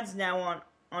 okay, God's now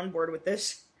on board with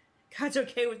this. God's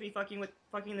okay with me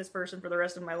fucking this person for the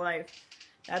rest of my life.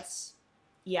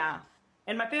 Yeah.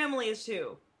 and my family is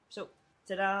too. So,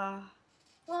 ta-da!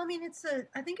 Well, I mean,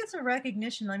 I think it's a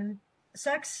recognition. I mean,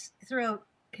 sex throughout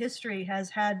history has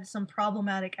had some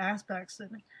problematic aspects. That,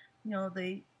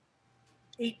 the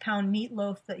 8-pound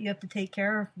meatloaf that you have to take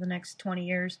care of for the next 20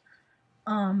 years.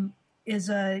 Is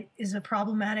a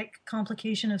problematic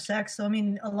complication of sex. So I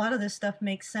mean, a lot of this stuff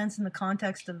makes sense in the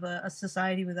context of a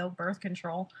society without birth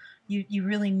control. You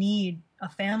really need a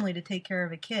family to take care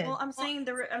of a kid. Well, I'm saying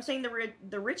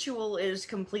the ritual is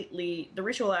the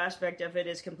ritual aspect of it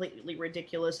is completely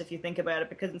ridiculous if you think about it,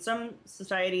 because in some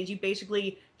societies you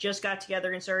basically just got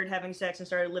together and started having sex and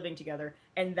started living together,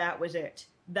 and that was it.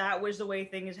 That was the way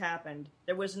things happened.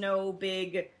 There was no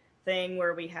big thing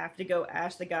where we have to go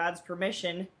ask the gods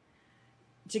permission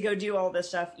to go do all this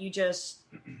stuff. You just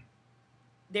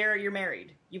you're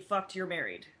married. You fucked, you're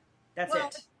married. That's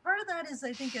it. Part of that is,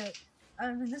 I think,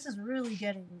 I mean, this is really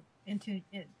getting into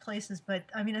places, but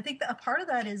I mean, I think that a part of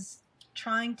that is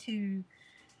trying to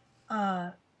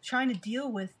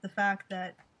deal with the fact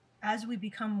that as we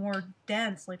become more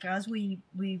dense, like as we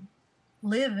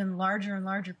live in larger and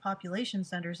larger population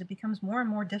centers, it becomes more and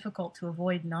more difficult to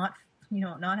avoid not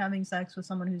having sex with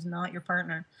someone who's not your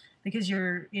partner, because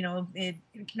in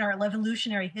our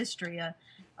evolutionary history,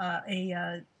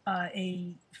 a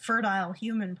fertile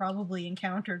human probably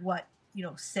encountered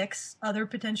 6 other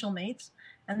potential mates,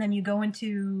 and then you go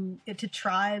into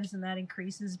tribes, and that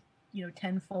increases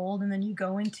tenfold, and then you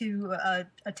go into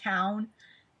a town,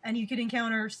 and you could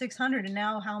encounter 600, and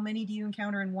now how many do you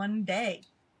encounter in one day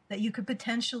that you could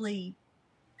potentially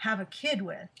have a kid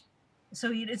with?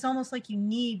 So it's almost like you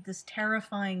need this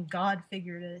terrifying God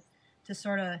figure to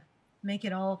sort of make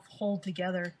it all hold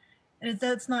together. And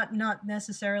that's not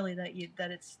necessarily that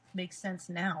it makes sense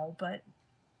now, but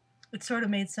it sort of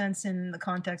made sense in the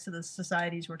context of the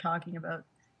societies we're talking about.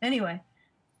 Anyway,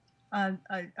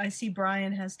 I see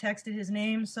Brian has texted his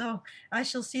name, so I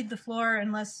shall cede the floor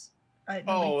unless...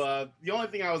 the only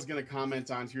thing I was going to comment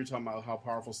on, you were talking about how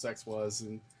powerful sex was,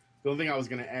 and the only thing I was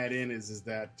going to add in is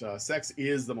that sex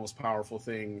is the most powerful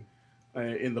thing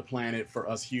in the planet for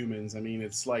us humans. I mean,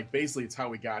 it's like, basically, it's how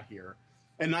we got here.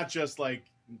 And not just, like,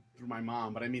 through my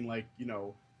mom, but I mean, like,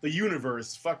 the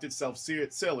universe fucked itself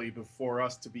silly before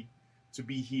us to be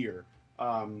here,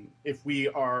 if we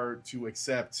are to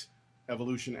accept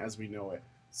evolution as we know it.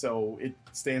 So it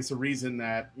stands to reason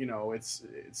that,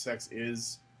 sex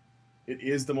is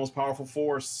the most powerful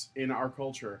force in our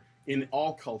culture, in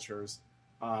all cultures.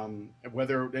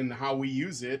 Whether and how we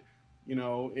use it,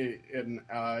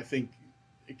 I think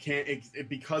it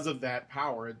because of that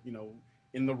power,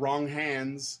 in the wrong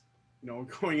hands,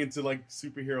 going into like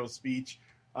superhero speech,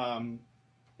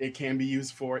 it can be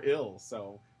used for ill.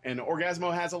 So, and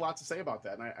Orgazmo has a lot to say about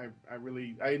that, and I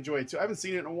really enjoy it too. I haven't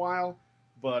seen it in a while,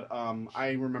 but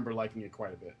I remember liking it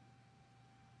quite a bit.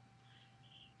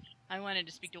 I wanted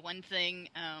to speak to one thing.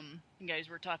 You guys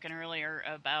were talking earlier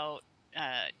about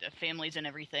families and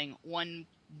everything.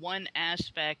 One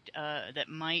aspect that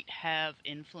might have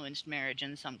influenced marriage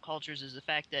in some cultures is the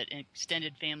fact that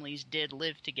extended families did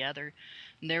live together.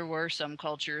 There were some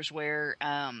cultures where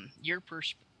your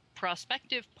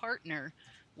prospective partner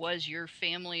was your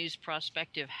family's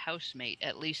prospective housemate,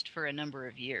 at least for a number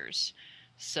of years.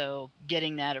 So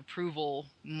getting that approval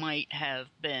might have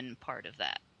been part of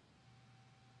that.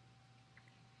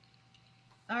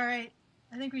 All right.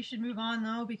 I think we should move on,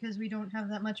 though, because we don't have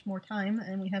that much more time,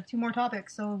 and we have 2 more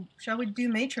topics. So, shall we do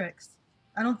Matrix?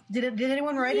 Did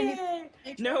anyone write any?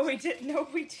 Matrix? No, we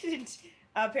didn't.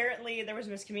 Apparently, there was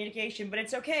miscommunication, but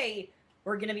it's okay.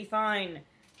 We're gonna be fine.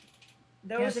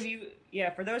 For those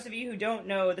of you who don't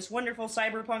know, this wonderful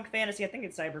cyberpunk fantasy. I think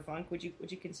it's cyberpunk. Would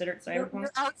you consider it cyberpunk?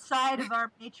 You're outside of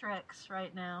our Matrix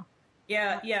right now.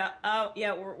 Yeah.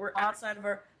 We're outside of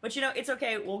our. But it's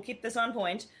okay. We'll keep this on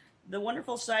point. The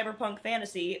wonderful cyberpunk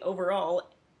fantasy overall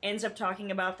ends up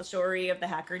talking about the story of the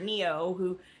hacker Neo,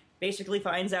 who basically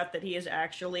finds out that he is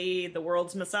actually the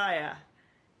world's messiah,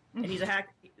 and he's the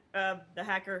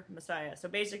hacker messiah. So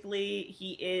basically,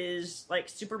 he is like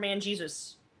Superman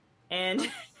Jesus. And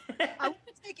I want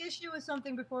to take issue with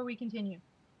something before we continue.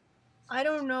 I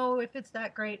don't know if it's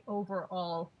that great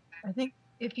overall. I think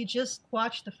if you just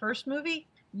watch the first movie,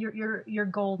 you're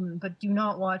golden, but do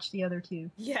not watch the other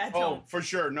 2. Yeah, don't. Oh, for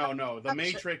sure. No. The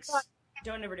Matrix.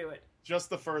 Don't ever do it. Just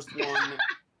the first one.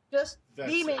 Just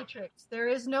the Matrix. There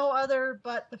is no other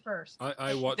but the first.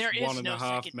 I watched There is 1.5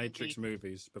 no Matrix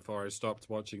movies before I stopped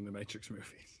watching the Matrix movies.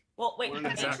 Well, wait.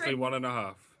 Exactly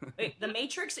 1.5. Wait, the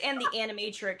Matrix and the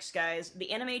Animatrix, guys. The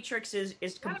Animatrix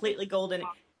is completely golden.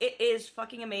 It is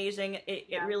fucking amazing.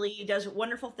 It really does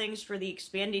wonderful things for the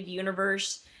expanded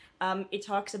universe. It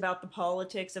talks about the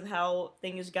politics of how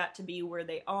things got to be where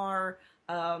they are.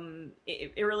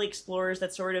 It really explores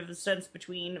that sort of sense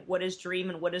between what is dream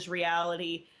and what is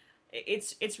reality.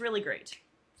 It's really great.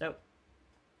 So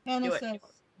Hannah do it. says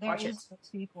there Watch is it. no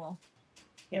sequel.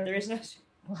 Yeah, there is no.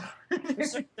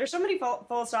 There's so many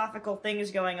philosophical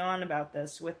things going on about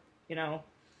this with, you know.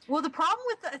 Well,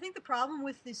 I think the problem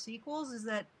with the sequels is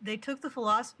that they took the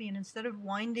philosophy and instead of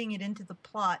winding it into the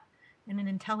plot in an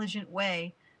intelligent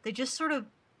way, they just sort of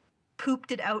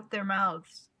pooped it out their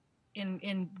mouths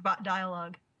in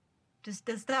dialogue.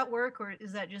 Does that work, or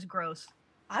is that just gross?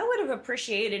 I would have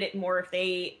appreciated it more if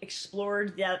they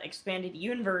explored that expanded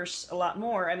universe a lot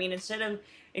more. I mean, instead of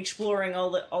exploring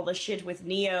all the shit with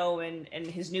Neo and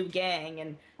his new gang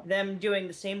and them doing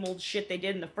the same old shit they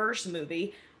did in the first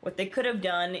movie, what they could have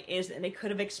done is they could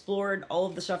have explored all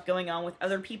of the stuff going on with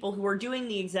other people who are doing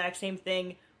the exact same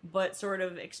thing, but sort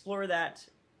of explore that,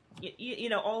 you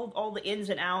know, all the ins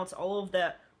and outs, all of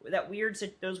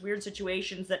those weird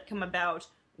situations that come about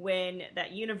when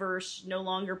that universe no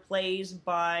longer plays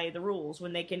by the rules,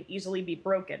 when they can easily be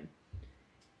broken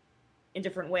in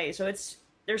different ways. So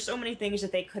there's so many things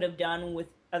that they could have done with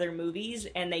other movies,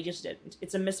 and they just didn't.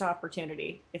 It's a missed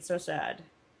opportunity. It's so sad.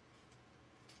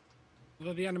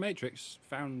 Well, the Animatrix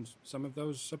found some of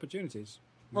those opportunities.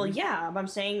 Well, yeah, but I'm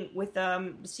saying with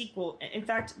the sequel. In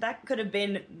fact, that could have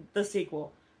been the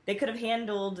sequel. They could have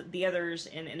handled the others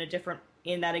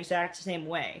in that exact same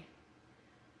way.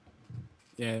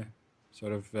 Yeah,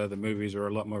 sort of. The movies are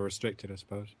a lot more restricted, I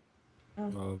suppose,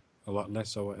 or a lot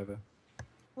less, or whatever.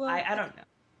 Well, I don't know.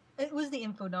 It was the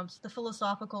info dumps, the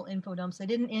philosophical info dumps. They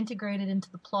didn't integrate it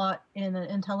into the plot in an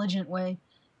intelligent way,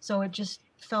 so it just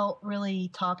felt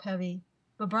really top heavy.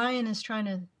 But Brian is trying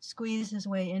to squeeze his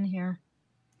way in here.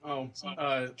 Oh,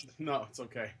 no, it's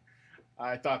okay.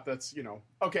 I thought that's, you know.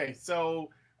 Okay, so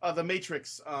The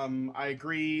Matrix, I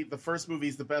agree. The first movie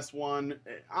is the best one.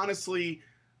 Honestly,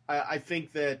 I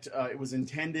think that it was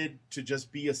intended to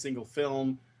just be a single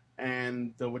film,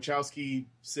 and the Wachowski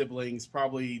siblings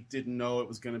probably didn't know it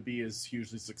was going to be as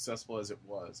hugely successful as it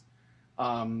was.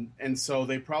 And so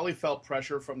they probably felt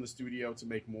pressure from the studio to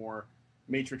make more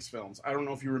Matrix films. I don't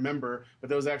know if you remember, but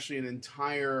there was actually an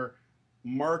entire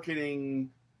marketing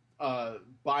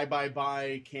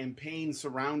buy campaign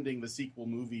surrounding the sequel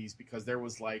movies, because there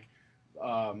was like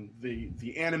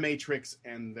the Animatrix,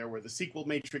 and there were the sequel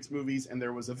Matrix movies, and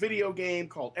there was a video game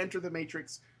called Enter the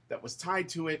Matrix that was tied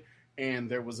to it, and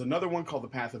there was another one called The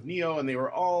Path of Neo, and they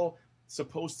were all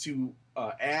supposed to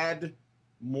add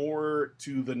more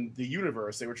to the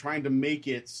universe. They were trying to make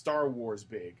it Star Wars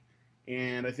big,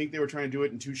 and I think they were trying to do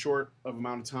it in too short of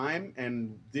amount of time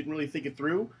and didn't really think it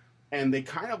through, and they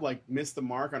kind of like missed the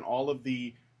mark on all of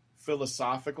the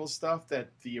philosophical stuff that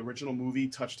the original movie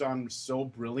touched on so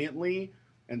brilliantly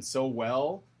and so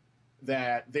well,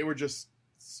 that they were just,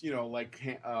 you know, like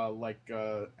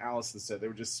Allison said, they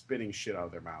were just spitting shit out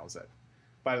of their mouths.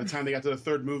 By the time they got to the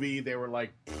third movie, they were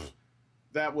like,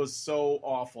 that was so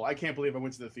awful. I can't believe I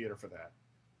went to the theater for that.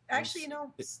 Actually, you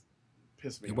know,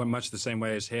 Pissed me It off. went much the same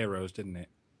way as Heroes, didn't it?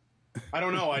 I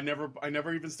don't know. I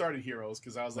never even started Heroes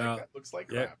because I was like, Well, that looks like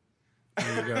yeah. crap.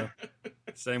 There you go.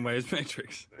 Same way as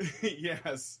Matrix.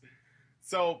 Yes.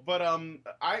 So, but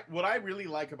what I really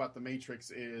like about the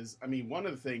Matrix is, I mean, one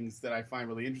of the things that I find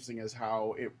really interesting is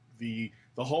how the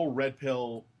whole red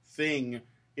pill thing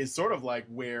is sort of like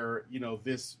where, you know,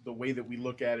 the way that we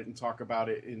look at it and talk about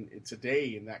it in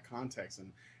today in that context,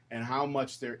 and how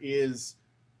much there is,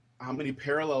 how many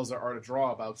parallels there are to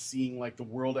draw about seeing like the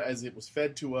world as it was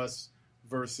fed to us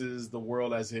versus the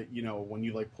world as it, you know, when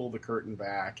you like pull the curtain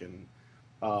back, and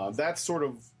that's sort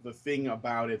of the thing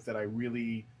about it that I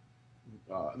really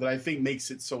that I think makes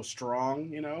it so strong.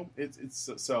 You know, it's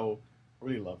so I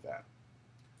really love that.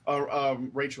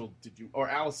 Rachel, or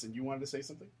Allison, you wanted to say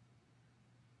something?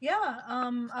 yeah.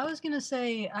 I was gonna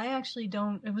say I actually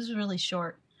don't. It was really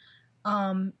short.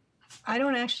 I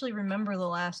don't actually remember the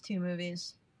last two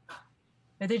movies.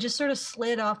 They just sort of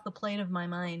slid off the plate of my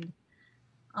mind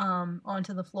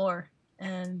onto the floor,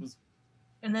 and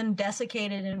then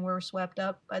desiccated and were swept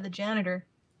up by the janitor.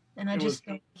 And I just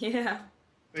Yeah.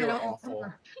 They were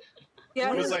awful.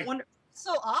 Yeah, It was like,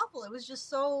 so awful. It was just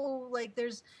so like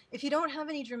if you don't have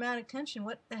any dramatic tension,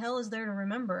 what the hell is there to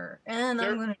remember? And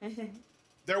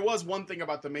there was one thing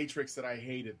about the Matrix that I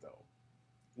hated, though.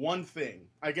 One thing,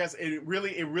 I guess it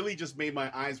really just made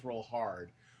my eyes roll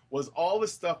hard, was all the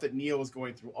stuff that Neo was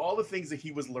going through, all the things that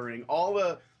he was learning, all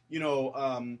the, you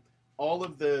know, all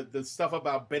of the stuff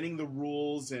about bending the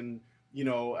rules, and, you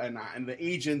know, and the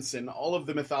agents, and all of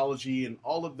the mythology, and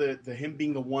all of the him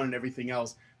being the one and everything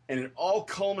else. And it all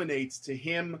culminates to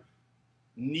him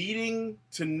needing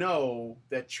to know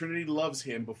that Trinity loves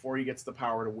him before he gets the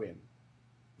power to win.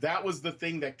 That was the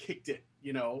thing that kicked it,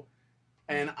 you know?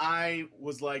 And I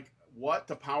was like, what?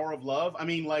 The power of love? I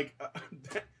mean, like,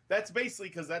 that's basically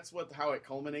because that's how it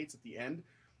culminates at the end.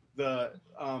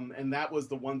 And that was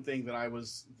the one thing that I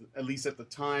was, at least at the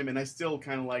time, and I still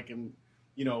kind of like him,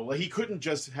 you know, like he couldn't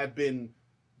just have been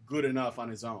good enough on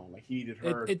his own. Like he needed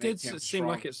her. It did seem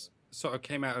like it sort of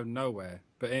came out of nowhere,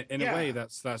 but in a way,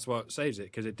 that's what saves it,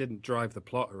 because it didn't drive the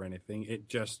plot or anything. It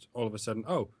just all of a sudden,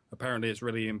 oh, apparently it's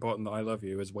really important that I love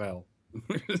you as well.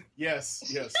 Yes.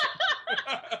 I think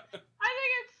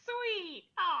it's sweet.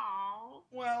 Oh.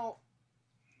 Well,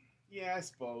 yeah, I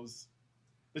suppose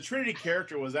the Trinity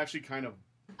character was actually kind of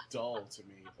dull to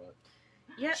me, but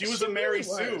Yeah, she was a Mary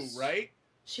really Sue, right?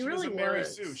 She really was a Mary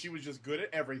was. Sue. She was just good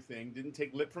at everything. Didn't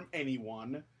take lip from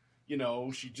anyone. You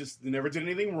know, she just never did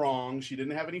anything wrong. She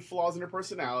didn't have any flaws in her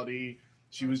personality.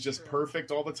 She was just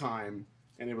perfect all the time.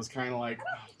 And it was kind of like,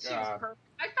 She was perfect.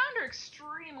 I found her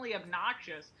extremely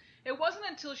obnoxious. It wasn't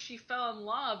until she fell in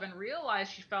love and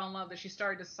realized she fell in love that she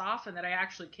started to soften, that I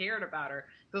actually cared about her.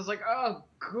 It was like, oh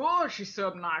god, she's so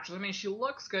obnoxious. I mean, she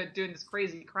looks good doing this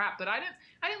crazy crap, but I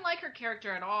didn't like her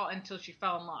character at all until she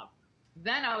fell in love.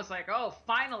 Then I was like, oh,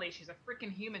 finally, she's a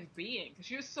freaking human being. Because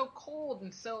she was so cold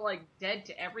and so, like, dead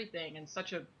to everything and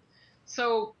just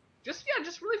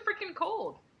really freaking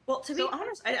cold. Well, to be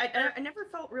honest, I never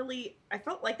felt really... I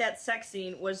felt like that sex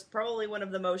scene was probably one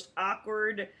of the most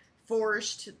awkward,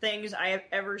 forced things I have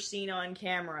ever seen on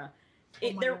camera.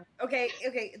 There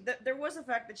was the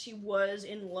fact that she was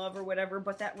in love or whatever,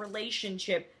 but that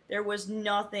relationship, there was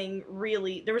nothing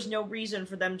really... There was no reason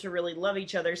for them to really love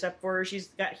each other, except for she's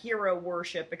got hero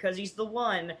worship because he's the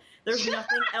one. There's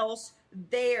nothing else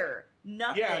there.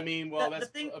 Nothing. yeah, I mean, well, that's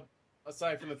the thing...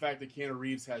 aside from the fact that Keanu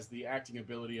Reeves has the acting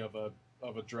ability of a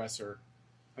dresser.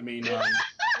 I mean,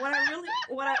 what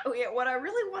I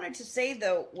really wanted to say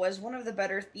though was one of the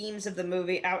better themes of the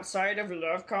movie, outside of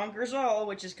love conquers all,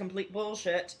 which is complete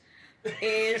bullshit,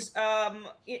 is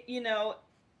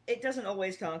it doesn't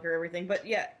always conquer everything, but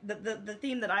yeah, the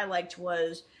theme that I liked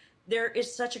was there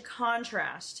is such a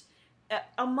contrast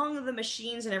among the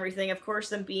machines and everything. Of course,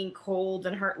 them being cold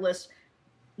and heartless,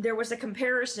 there was a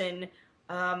comparison.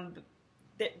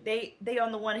 They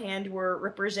on the one hand were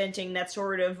representing that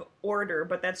sort of order,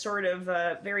 but that sort of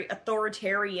very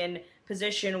authoritarian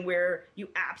position where you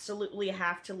absolutely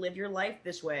have to live your life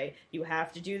this way. You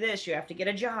have to do this, you have to get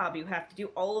a job, you have to do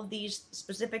all of these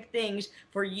specific things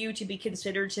for you to be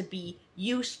considered to be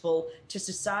useful to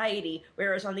society,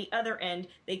 whereas on the other end,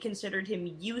 they considered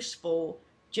him useful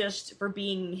just for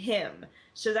being him.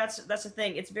 So that's the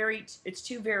thing. It's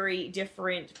two very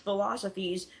different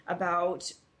philosophies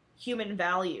about human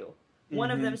value.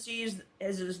 One of them sees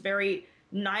as this very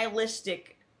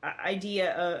nihilistic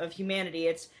idea of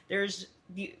humanity.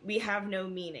 We have no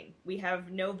meaning. We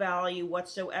have no value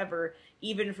whatsoever,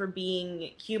 even for being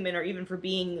human or even for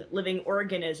being living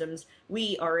organisms.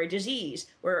 We are a disease.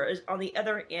 Whereas on the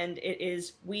other end, it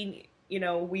is we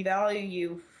value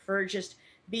you for just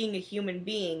being a human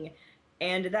being.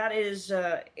 And that is,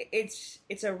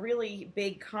 it's a really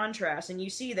big contrast, and you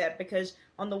see that because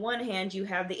on the one hand you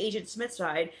have the Agent Smith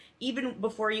side, even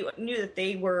before you knew that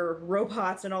they were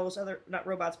robots and all those other, not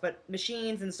robots, but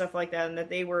machines and stuff like that, and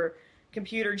that they were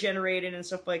computer generated and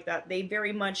stuff like that, they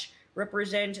very much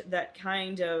represent that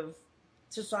kind of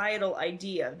societal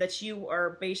idea that you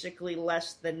are basically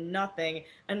less than nothing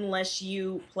unless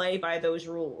you play by those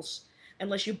rules,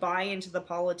 unless you buy into the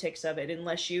politics of it,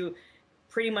 unless you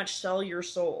pretty much sell your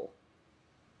soul.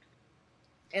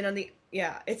 And on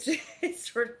it's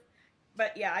sort of,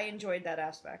 but yeah, I enjoyed that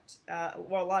aspect. A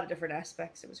lot of different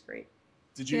aspects. It was great.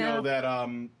 Did you know that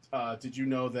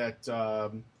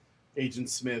Agent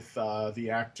Smith, the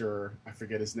actor, I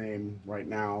forget his name right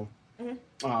now,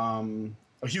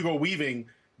 Hugo Weaving,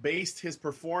 based his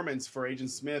performance for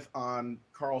Agent Smith on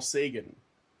Carl Sagan.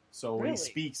 So when he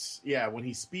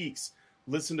speaks,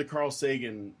 listen to Carl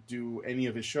Sagan do any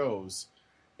of his shows.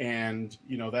 And,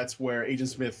 that's where Agent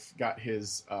Smith got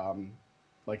his, how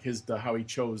he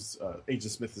chose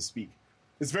Agent Smith to speak.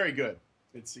 It's very good.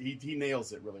 He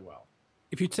nails it really well.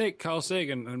 If you take Carl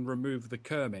Sagan and remove the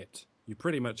Kermit, you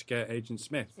pretty much get Agent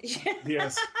Smith.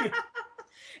 Yes.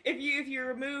 If you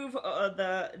remove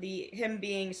the him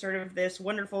being sort of this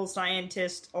wonderful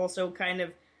scientist, also kind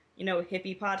of,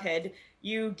 hippie pothead,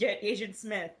 you get Agent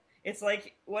Smith. It's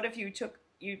like, what if you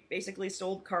basically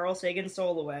stole Carl Sagan's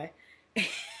soul away?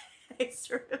 It's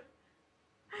sort of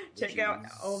check out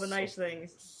all the nice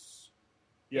things.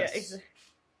 Yes.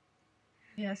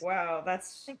 Yes. Wow,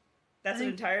 that's an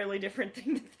entirely different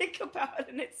thing to think about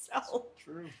in itself.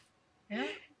 True. Yeah.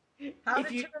 How If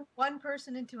to you- turn one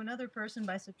person into another person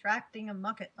by subtracting a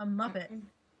Muppet. You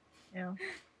know.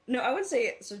 No, I wouldn't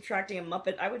say subtracting a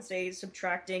Muppet. I would say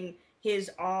subtracting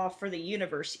his awe for the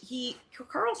universe.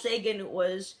 Carl Sagan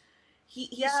was, he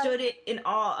Yeah. stood in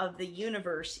awe of the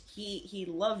universe. He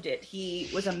loved it. He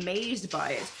was amazed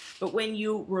by it. But when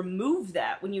you remove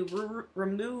that, when you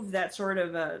remove that sort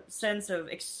of a sense of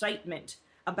excitement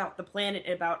about the planet,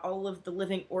 about all of the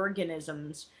living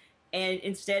organisms, and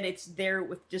instead it's there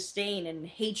with disdain and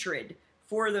hatred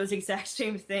for those exact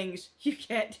same things, you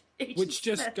get Agent Which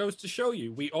just Smith. goes to show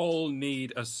you, we all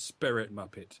need a spirit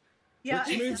Muppet. Yeah.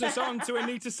 Which moves us on to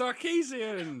Anita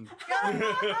Sarkeesian.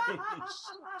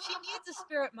 She needs a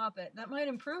spirit Muppet. That might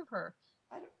improve her.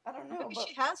 I don't know. Maybe But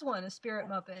she has one, a spirit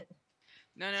Muppet.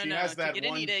 No. She has To that get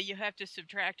one- Anita, you have to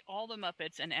subtract all the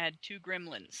Muppets and add 2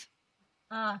 gremlins.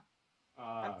 Yes.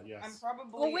 I'm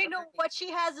probably. Well, we know what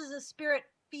she has is a spirit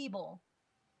feeble.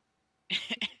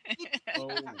 Oh.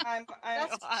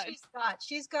 That's what she's got.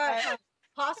 She's got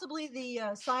possibly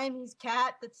the Siamese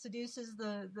cat that seduces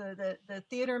the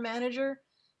theater manager,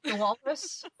 the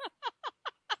walrus.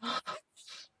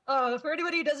 For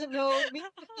anybody who doesn't know, Meet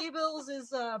the Feebles is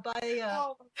by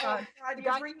God, the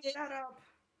you're guy bringing who did that up.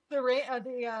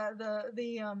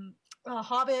 the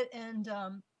Hobbit and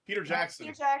Peter Jackson.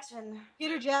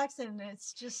 Peter Jackson.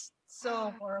 It's just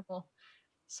so horrible,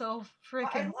 so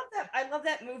freaking. I love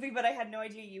that movie, but I had no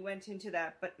idea you went into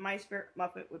that. But my spirit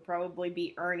Muppet would probably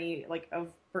be Ernie, like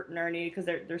of Bert and Ernie, because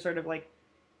they're sort of like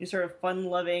you're sort of fun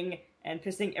loving and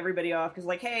pissing everybody off. Because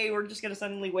like, hey, we're just gonna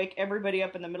suddenly wake everybody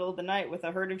up in the middle of the night with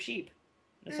a herd of sheep.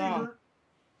 The song.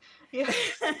 Yeah.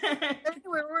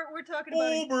 Anyway, we're talking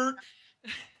about Bert.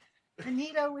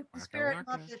 Anita with the Waka spirit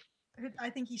waka. Muppet. I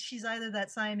think she's either that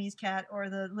Siamese cat or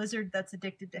the lizard that's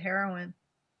addicted to heroin.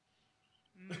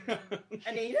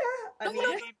 Anita?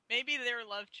 Maybe their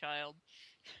love child.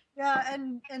 Yeah,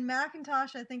 and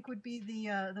Macintosh I think would be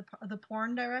the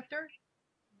porn director.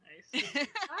 Nice. I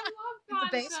love The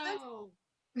basement?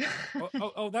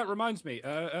 Gonzo. Oh, that reminds me.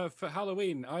 For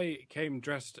Halloween, I came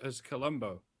dressed as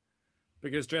Columbo.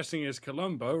 Because dressing as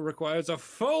Columbo requires a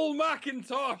full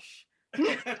Macintosh.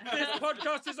 This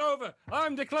podcast is over.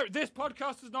 I'm declaring this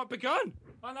podcast has not begun,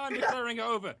 and I'm declaring it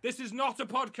over. This is not a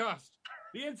podcast.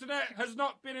 The internet has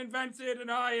not been invented,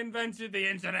 and I invented the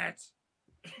internet.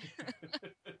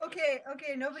 Okay,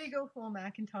 nobody go full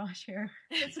Macintosh here.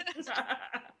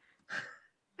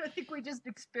 I think we just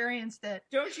experienced it.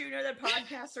 Don't you know that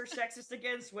podcasts are sexist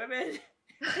against women?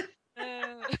 This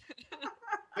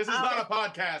is not a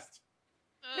podcast.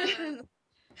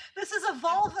 This is a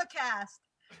vulva cast.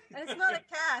 And it's not a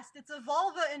cast, it's a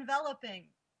vulva enveloping.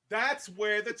 That's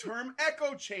where the term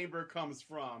echo chamber comes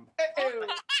from.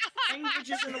 Language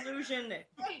is an illusion.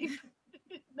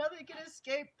 Nothing can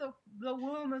escape the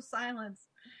womb of silence.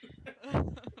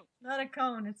 Not a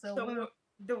cone, it's a womb.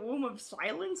 The womb of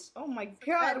silence? Oh my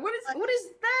god, what is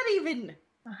that even?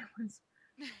 Silence.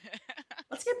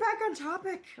 Let's get back on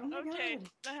topic. Oh my Okay,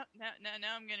 god.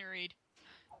 now I'm gonna read.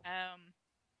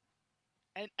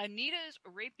 Anita's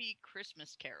rapey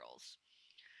Christmas carols.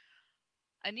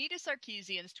 Anita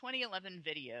Sarkeesian's 2011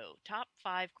 video, Top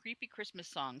 5 Creepy Christmas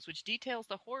Songs, which details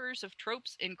the horrors of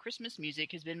tropes in Christmas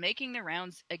music, has been making the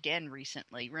rounds again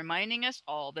recently, reminding us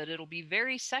all that it'll be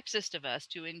very sexist of us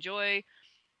to enjoy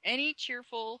any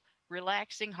cheerful,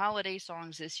 relaxing holiday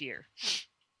songs this year.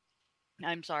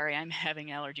 I'm sorry, I'm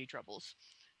having allergy troubles.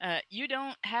 You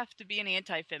don't have to be an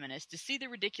anti-feminist to see the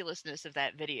ridiculousness of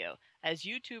that video, as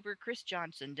YouTuber Chris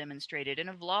Johnson demonstrated in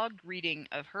a vlogged reading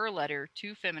of her letter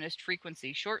to Feminist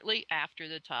Frequency shortly after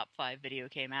the Top 5 video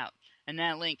came out. And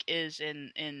that link is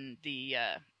in the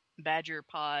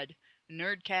Badgerpod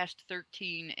Nerdcast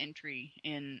 13 entry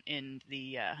in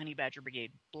the Honey Badger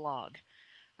Brigade blog.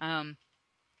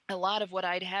 A lot of what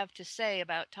I'd have to say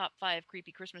about Top 5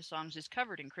 Creepy Christmas Songs is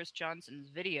covered in Chris Johnson's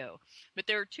video, but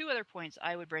there are 2 other points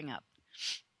I would bring up.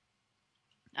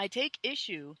 I take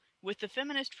issue with the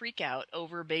feminist freakout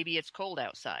over Baby It's Cold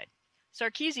Outside.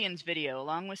 Sarkeesian's video,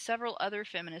 along with several other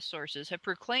feminist sources, have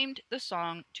proclaimed the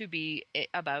song to be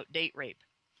about date rape.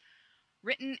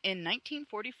 Written in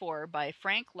 1944 by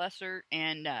Frank Lesser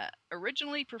and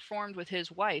originally performed with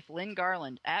his wife, Lynn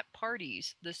Garland, at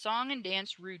parties, the song and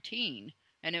dance routine,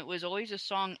 and it was always a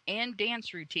song and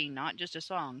dance routine, not just a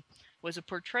song, was a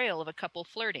portrayal of a couple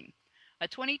flirting. A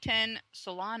 2010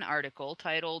 Salon article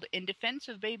titled In Defense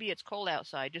of Baby It's Cold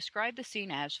Outside described the scene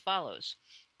as follows.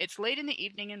 It's late in the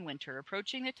evening in winter,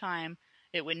 approaching the time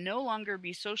it would no longer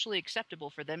be socially acceptable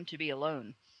for them to be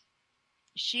alone.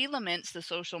 She laments the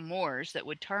social mores that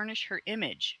would tarnish her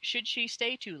image should she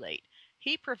stay too late.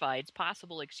 He provides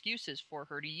possible excuses for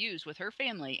her to use with her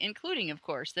family, including, of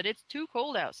course, that it's too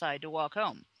cold outside to walk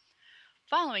home.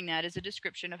 Following that is a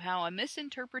description of how a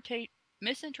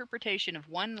misinterpretation of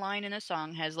one line in a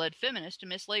song has led feminists to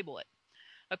mislabel it.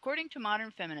 According to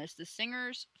modern feminists, the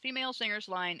female singer's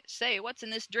line, "Say, what's in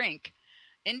this drink?"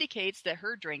 indicates that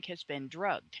her drink has been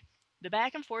drugged. The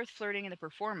back and forth flirting in the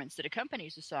performance that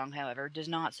accompanies the song, however, does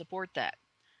not support that.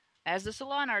 As the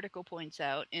Salon article points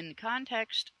out, in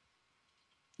context,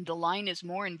 the line is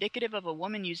more indicative of a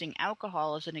woman using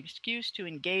alcohol as an excuse to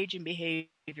engage in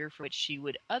behavior for which she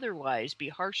would otherwise be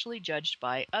harshly judged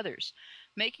by others,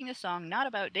 making the song not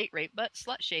about date rape but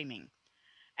slut-shaming.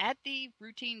 At the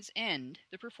routine's end,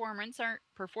 the performers are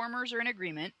in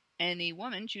agreement, and the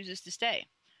woman chooses to stay.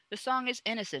 The song is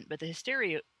innocent, but the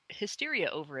hysteria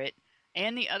over it,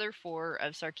 and the other four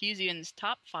of Sarkeesian's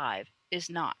top 5, is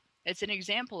not. It's an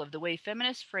example of the way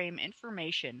feminists frame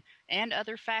information and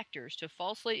other factors to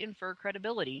falsely infer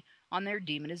credibility on their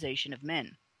demonization of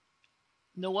men.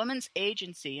 The woman's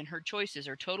agency and her choices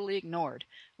are totally ignored,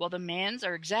 while the man's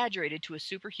are exaggerated to a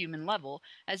superhuman level,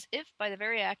 as if by the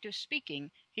very act of speaking,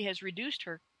 he has rendered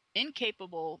her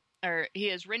incapable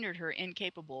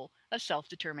of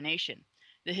self-determination.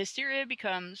 The hysteria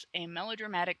becomes a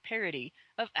melodramatic parody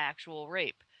of actual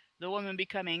rape, the woman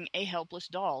becoming a helpless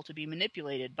doll to be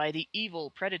manipulated by the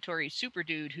evil, predatory super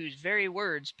dude whose very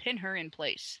words pin her in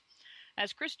place.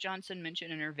 As Chris Johnson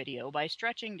mentioned in her video, by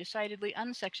stretching decidedly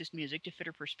unsexist music to fit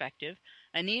her perspective,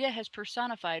 Anita has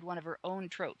personified one of her own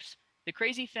tropes, the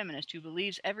crazy feminist who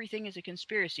believes everything is a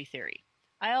conspiracy theory.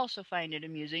 I also find it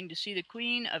amusing to see the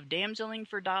queen of damseling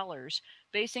for dollars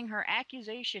basing her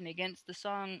accusation against the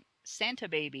song Santa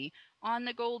Baby on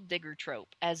the gold digger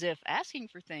trope, as if asking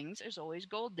for things is always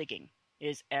gold digging.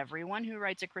 Is everyone who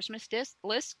writes a Christmas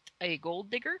list a gold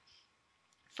digger?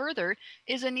 Further,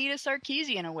 is Anita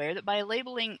Sarkeesian aware that by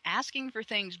labeling asking for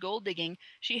things gold digging,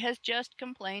 she has just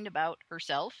complained about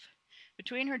herself?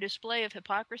 Between her display of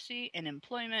hypocrisy and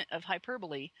employment of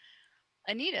hyperbole,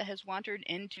 Anita has wandered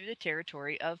into the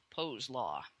territory of pose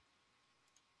law.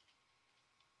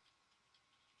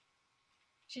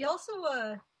 She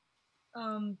also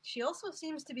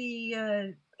seems to be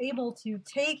able to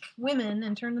take women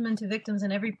and turn them into victims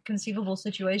in every conceivable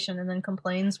situation, and then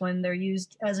complains when they're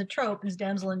used as a trope as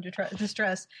damsel in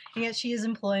distress. And yet she is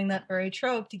employing that very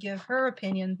trope to give her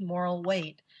opinion moral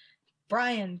weight.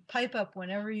 Brian, pipe up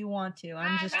whenever you want to.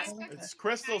 It's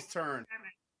Crystal's turn.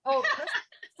 Oh,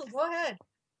 Crystal, go ahead.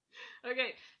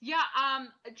 Okay. Yeah.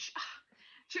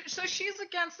 So she's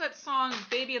against that song,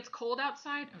 "Baby It's Cold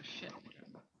Outside." Oh shit.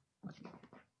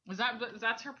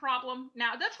 That's her problem?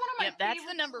 Now that's one of my favorite that's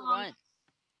the number songs. one.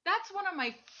 That's one of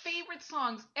my favorite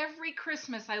songs. Every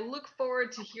Christmas, I look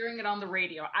forward to hearing it on the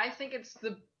radio. I think it's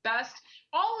the best.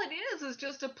 All it is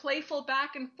just a playful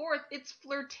back and forth. It's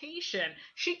flirtation.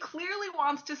 She clearly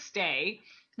wants to stay,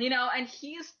 and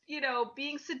he's,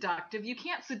 being seductive. You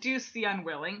can't seduce the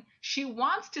unwilling. She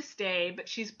wants to stay, but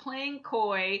she's playing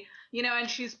coy, and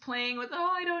she's playing with,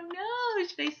 "Oh, I don't know,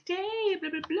 should I stay, blah,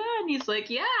 blah, blah." And he's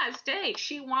like, "Yeah, stay."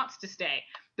 She wants to stay,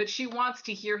 but she wants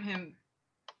to hear him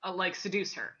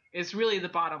seduce her is really the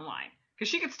bottom line, because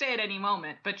she could stay at any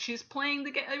moment, but she's playing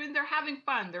the game. I mean, they're having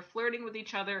fun, they're flirting with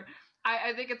each other.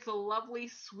 I think it's a lovely,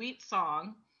 sweet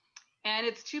song, and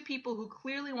it's two people who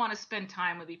clearly want to spend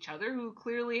time with each other, who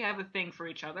clearly have a thing for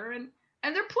each other, and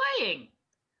they're playing.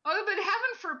 Oh, but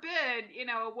heaven forbid,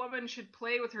 a woman should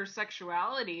play with her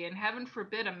sexuality, and heaven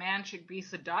forbid a man should be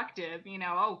seductive.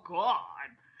 Oh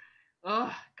God,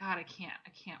 I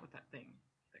can't with that thing,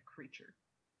 that creature.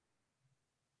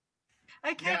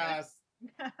 I can't. Yes.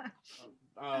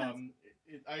 I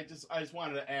just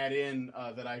wanted to add in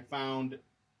that I found,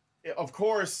 of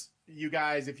course, you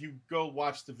guys, if you go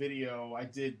watch the video I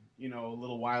did, a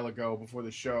little while ago before the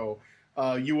show,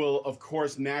 you will, of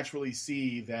course, naturally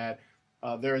see that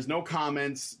there is no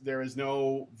comments, there is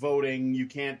no voting. You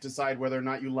can't decide whether or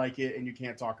not you like it, and you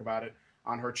can't talk about it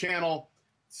on her channel.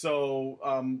 So,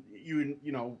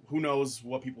 who knows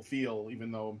what people feel,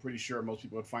 even though I'm pretty sure most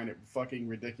people would find it fucking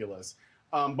ridiculous.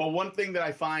 But one thing that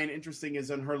I find interesting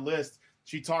is in her list,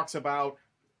 she talks about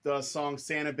the song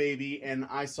Santa Baby and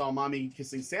I Saw Mommy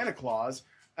Kissing Santa Claus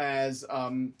as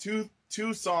two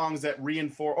songs that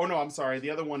reinforce... Oh, no, I'm sorry. The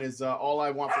other one is All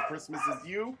I Want for Christmas Is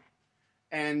You.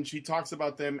 And she talks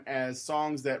about them as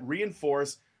songs that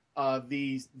reinforce and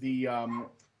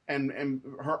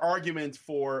her argument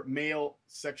for male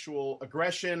sexual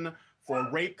aggression, for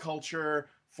rape culture,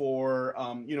 for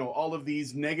all of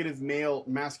these negative male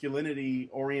masculinity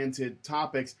oriented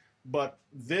topics. But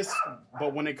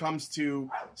when it comes to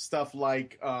stuff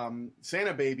like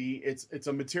Santa Baby, it's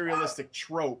a materialistic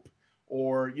trope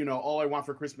or all I want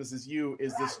for Christmas is you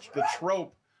is the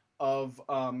trope of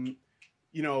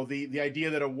the idea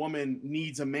that a woman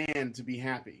needs a man to be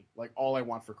happy. Like, all I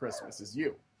want for Christmas is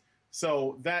you.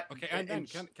 So that okay, and then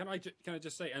can I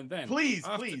just say, and then please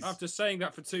after saying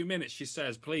that for 2 minutes, she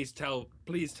says, please tell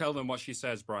them what she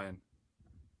says, Brian.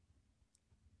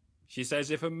 She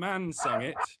says if a man sung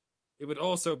it, it would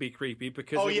also be creepy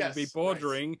because it would be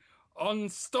bordering on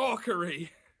stalkery.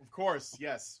 Of course,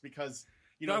 yes, because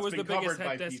that it's was been the biggest covered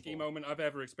by head desky people. moment I've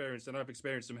ever experienced, and I've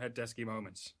experienced some head desky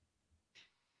moments.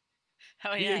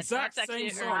 Oh, The yeah, exact that's same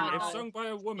actually- song, if wow. sung by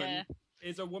a woman,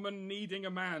 is a woman needing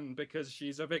a man because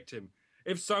she's a victim.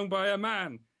 If sung by a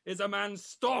man, is a man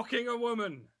stalking a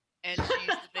woman. And she's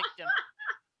the victim.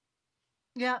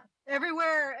 Yeah,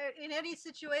 everywhere, in any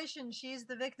situation, she's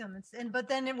the victim. But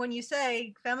then when you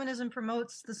say feminism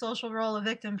promotes the social role of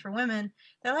victim for women,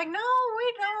 they're like, no,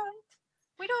 we don't.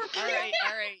 We don't do All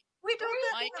that. right. We don't do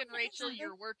Mike that. and Rachel,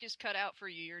 your work is cut out for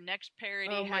you. Your next parody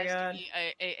Oh my has God. to be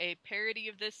a parody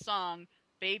of this song,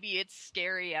 Baby, It's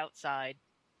Scary Outside.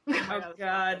 Oh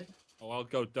God. Oh, I'll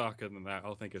go darker than that.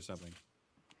 I'll think of something.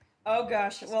 Oh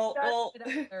gosh. Well, Start it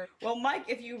out there. well, Mike,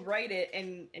 if you write it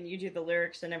and you do the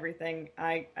lyrics and everything,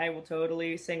 I will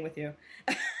totally sing with you.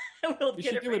 We'll We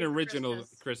get should it do ready an for original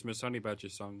Christmas Honey Badger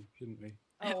song, shouldn't we?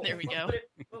 Oh, There we go.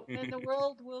 And the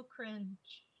world will cringe.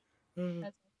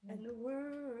 That's And the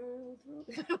world will...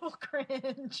 will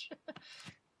cringe.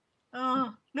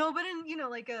 Oh no, but in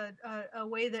like a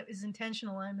way that is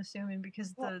intentional, I'm assuming,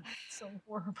 because it's so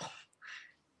horrible.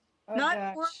 Oh, Not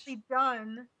gosh. horribly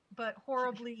done, but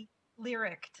horribly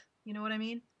lyriced. You know what I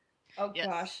mean? Oh Yes.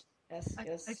 gosh. Yes.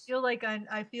 Yes. I feel like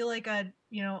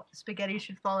spaghetti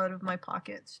should fall out of my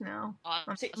pockets now. So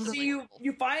Honestly,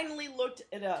 you finally looked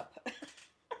it up.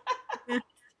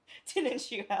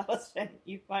 Didn't you, Allison?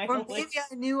 You Or finally... maybe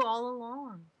I knew all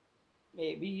along,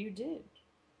 Maybe you did.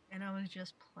 and I was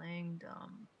just playing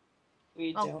dumb.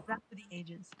 We Oh, don't. back to the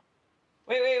ages.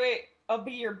 Wait. I'll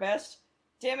be your best.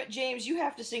 Damn it, James, you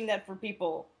have to sing that for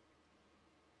people.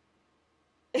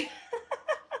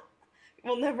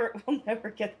 We'll never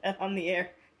get that on the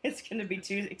air. It's gonna be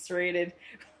too X-rated.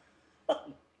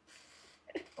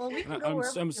 Well, we can go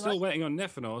wherever I'm we still like. waiting on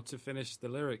Nefanor to finish the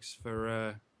lyrics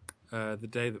for the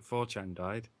day that 4chan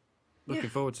died. Looking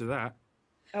forward to that.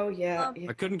 Oh yeah, Um, yeah.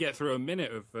 I couldn't get through a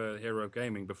minute of Hero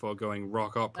Gaming before going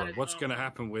rock opera. What's going to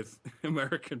happen with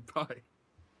American Pie?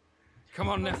 Come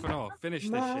on, Nefanor, finish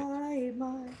this shit.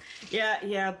 My.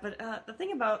 Yeah. But the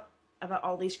thing about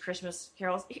all these Christmas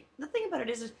carols, the thing about it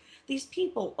is these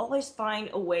people always find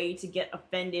a way to get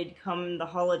offended come the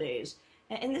holidays,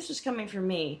 and this is coming from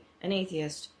me, an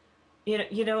atheist.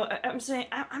 I'm saying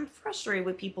I'm frustrated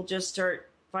when people just start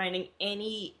finding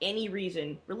any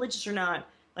reason, religious or not,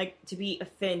 like to be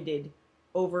offended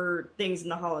over things in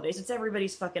the holidays. It's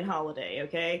everybody's fucking holiday,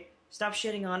 okay? Stop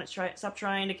shitting on it. Stop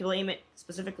trying to claim it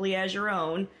specifically as your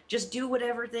own. Just do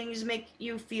whatever things make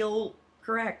you feel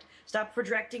correct. Stop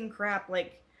projecting crap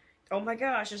like, oh my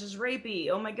gosh, this is rapey.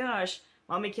 Oh my gosh,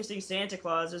 Mommy kissing Santa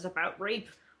Claus is about rape.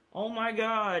 Oh my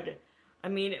god. I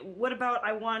mean, what about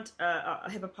I want a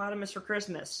hippopotamus for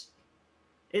Christmas?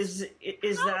 Is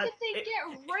How that? did they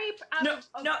get rape out No. of...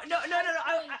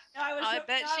 I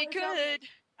bet she could.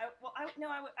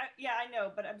 I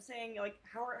know, but I'm saying, like,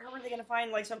 how are they gonna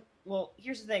find, like, some... Well,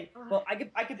 here's the thing. Well, I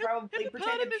could probably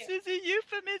pretend to be... Hippopotamus is a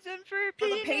euphemism for For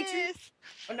the penis. Patriots?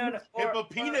 Oh, no.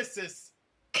 Hippopenises.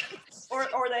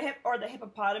 Or the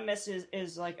hippopotamus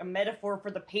is like a metaphor for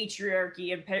the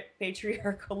patriarchy and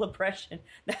patriarchal oppression.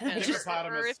 And Just-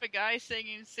 or if a guy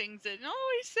sings it,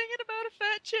 he's singing about a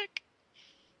fat chick.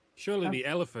 Surely the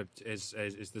elephant is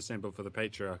the symbol for the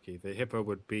patriarchy. The hippo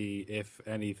would be, if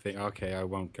anything. Okay, I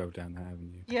won't go down that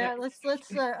avenue. Yeah, let's.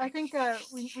 I think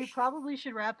we probably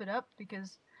should wrap it up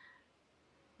because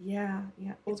Yeah.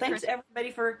 Well, It's thanks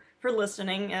everybody for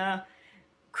listening.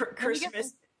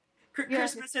 Christmas.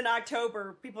 Christmas in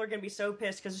October, people are gonna be so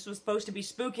pissed because this was supposed to be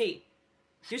spooky.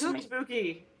 Do something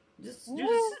spooky. Just It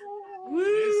is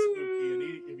spooky.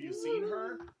 Anita, have you seen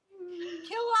her?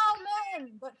 kill all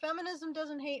men, but feminism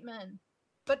doesn't hate men.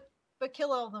 But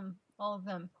kill all of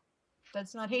them.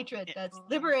 That's not hatred. That's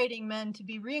liberating men to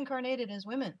be reincarnated as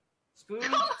women. spooky.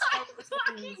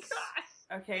 Fucking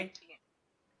gosh. Okay.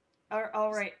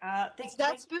 All right. Is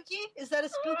that spooky? Is that a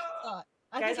spooky thought?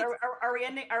 I Guys, think are we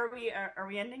ending? Are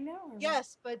we ending now? or-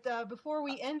 yes, but before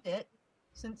we end it,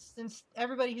 since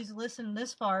everybody who's listened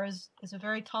this far is a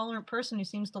very tolerant person who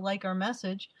seems to like our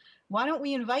message, why don't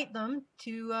we invite them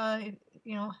to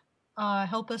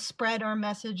help us spread our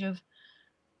message of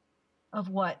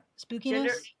what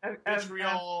spookiness, Gender-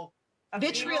 Vitriol. of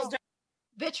Vitriol. females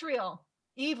vitriol.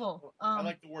 Evil. I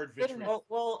like the word vitriol.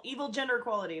 Well, evil gender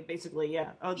equality, basically.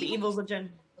 Yeah. Oh, the evils of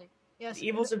Yes. the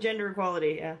evils of gender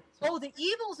equality. Yeah. Oh, the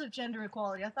evils of gender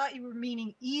equality. I thought you were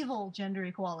meaning evil gender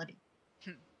equality.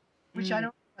 Which I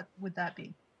don't know what would that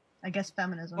be. I guess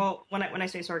feminism. Well, when I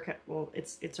say it's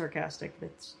sarcastic.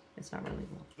 It's not really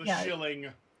well. The shilling.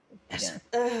 Yeah.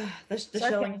 The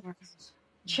shilling.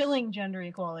 Chilling gender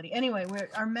equality. Anyway,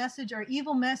 our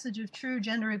evil message of true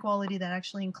gender equality that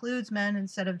actually includes men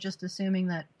instead of just assuming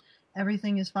that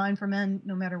everything is fine for men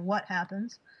no matter what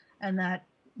happens, and that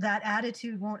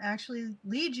attitude won't actually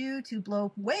lead you to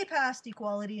blow way past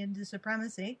equality into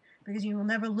supremacy because you will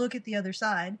never look at the other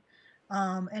side.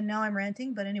 And now I'm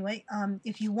ranting, but anyway,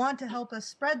 if you want to help us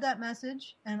spread that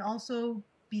message and also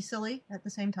be silly at the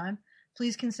same time,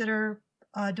 please consider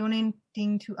donating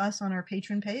to us on our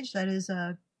Patreon page. That is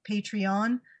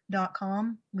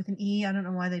patreon.com with an E. I don't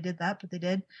know why they did that, but they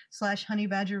did,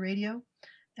 /honeybadgerradio.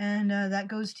 And that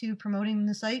goes to promoting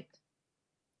the site,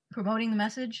 promoting the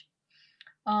message.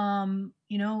 And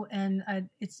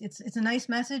it's a nice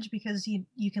message because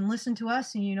you can listen to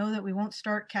us and you know that we won't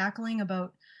start cackling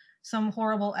about some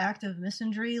horrible act of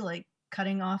misandry like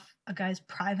cutting off a guy's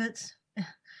privates.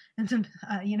 And then,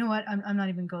 you know what? I'm not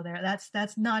even go there.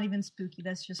 That's not even spooky.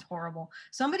 That's just horrible.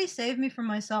 Somebody save me from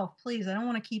myself, please. I don't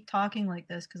want to keep talking like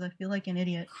this because I feel like an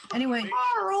idiot. Anyway,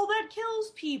 Carl, that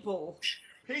kills people.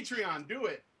 Patreon, do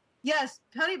it. Yes,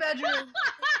 Honey Badger.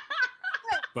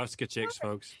 Busker Chicks,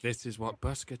 folks. This is what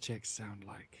Busker Chicks sound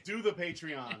like. Do the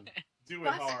Patreon. Do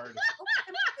it hard.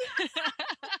 Come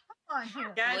on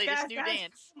here. Latest new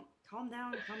dance. Calm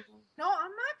down. No,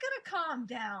 I'm not gonna calm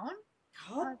down.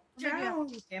 Calm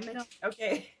down. Damn it.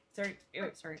 Okay. Sorry.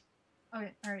 Okay. All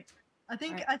right. I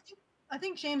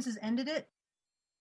think James has ended it.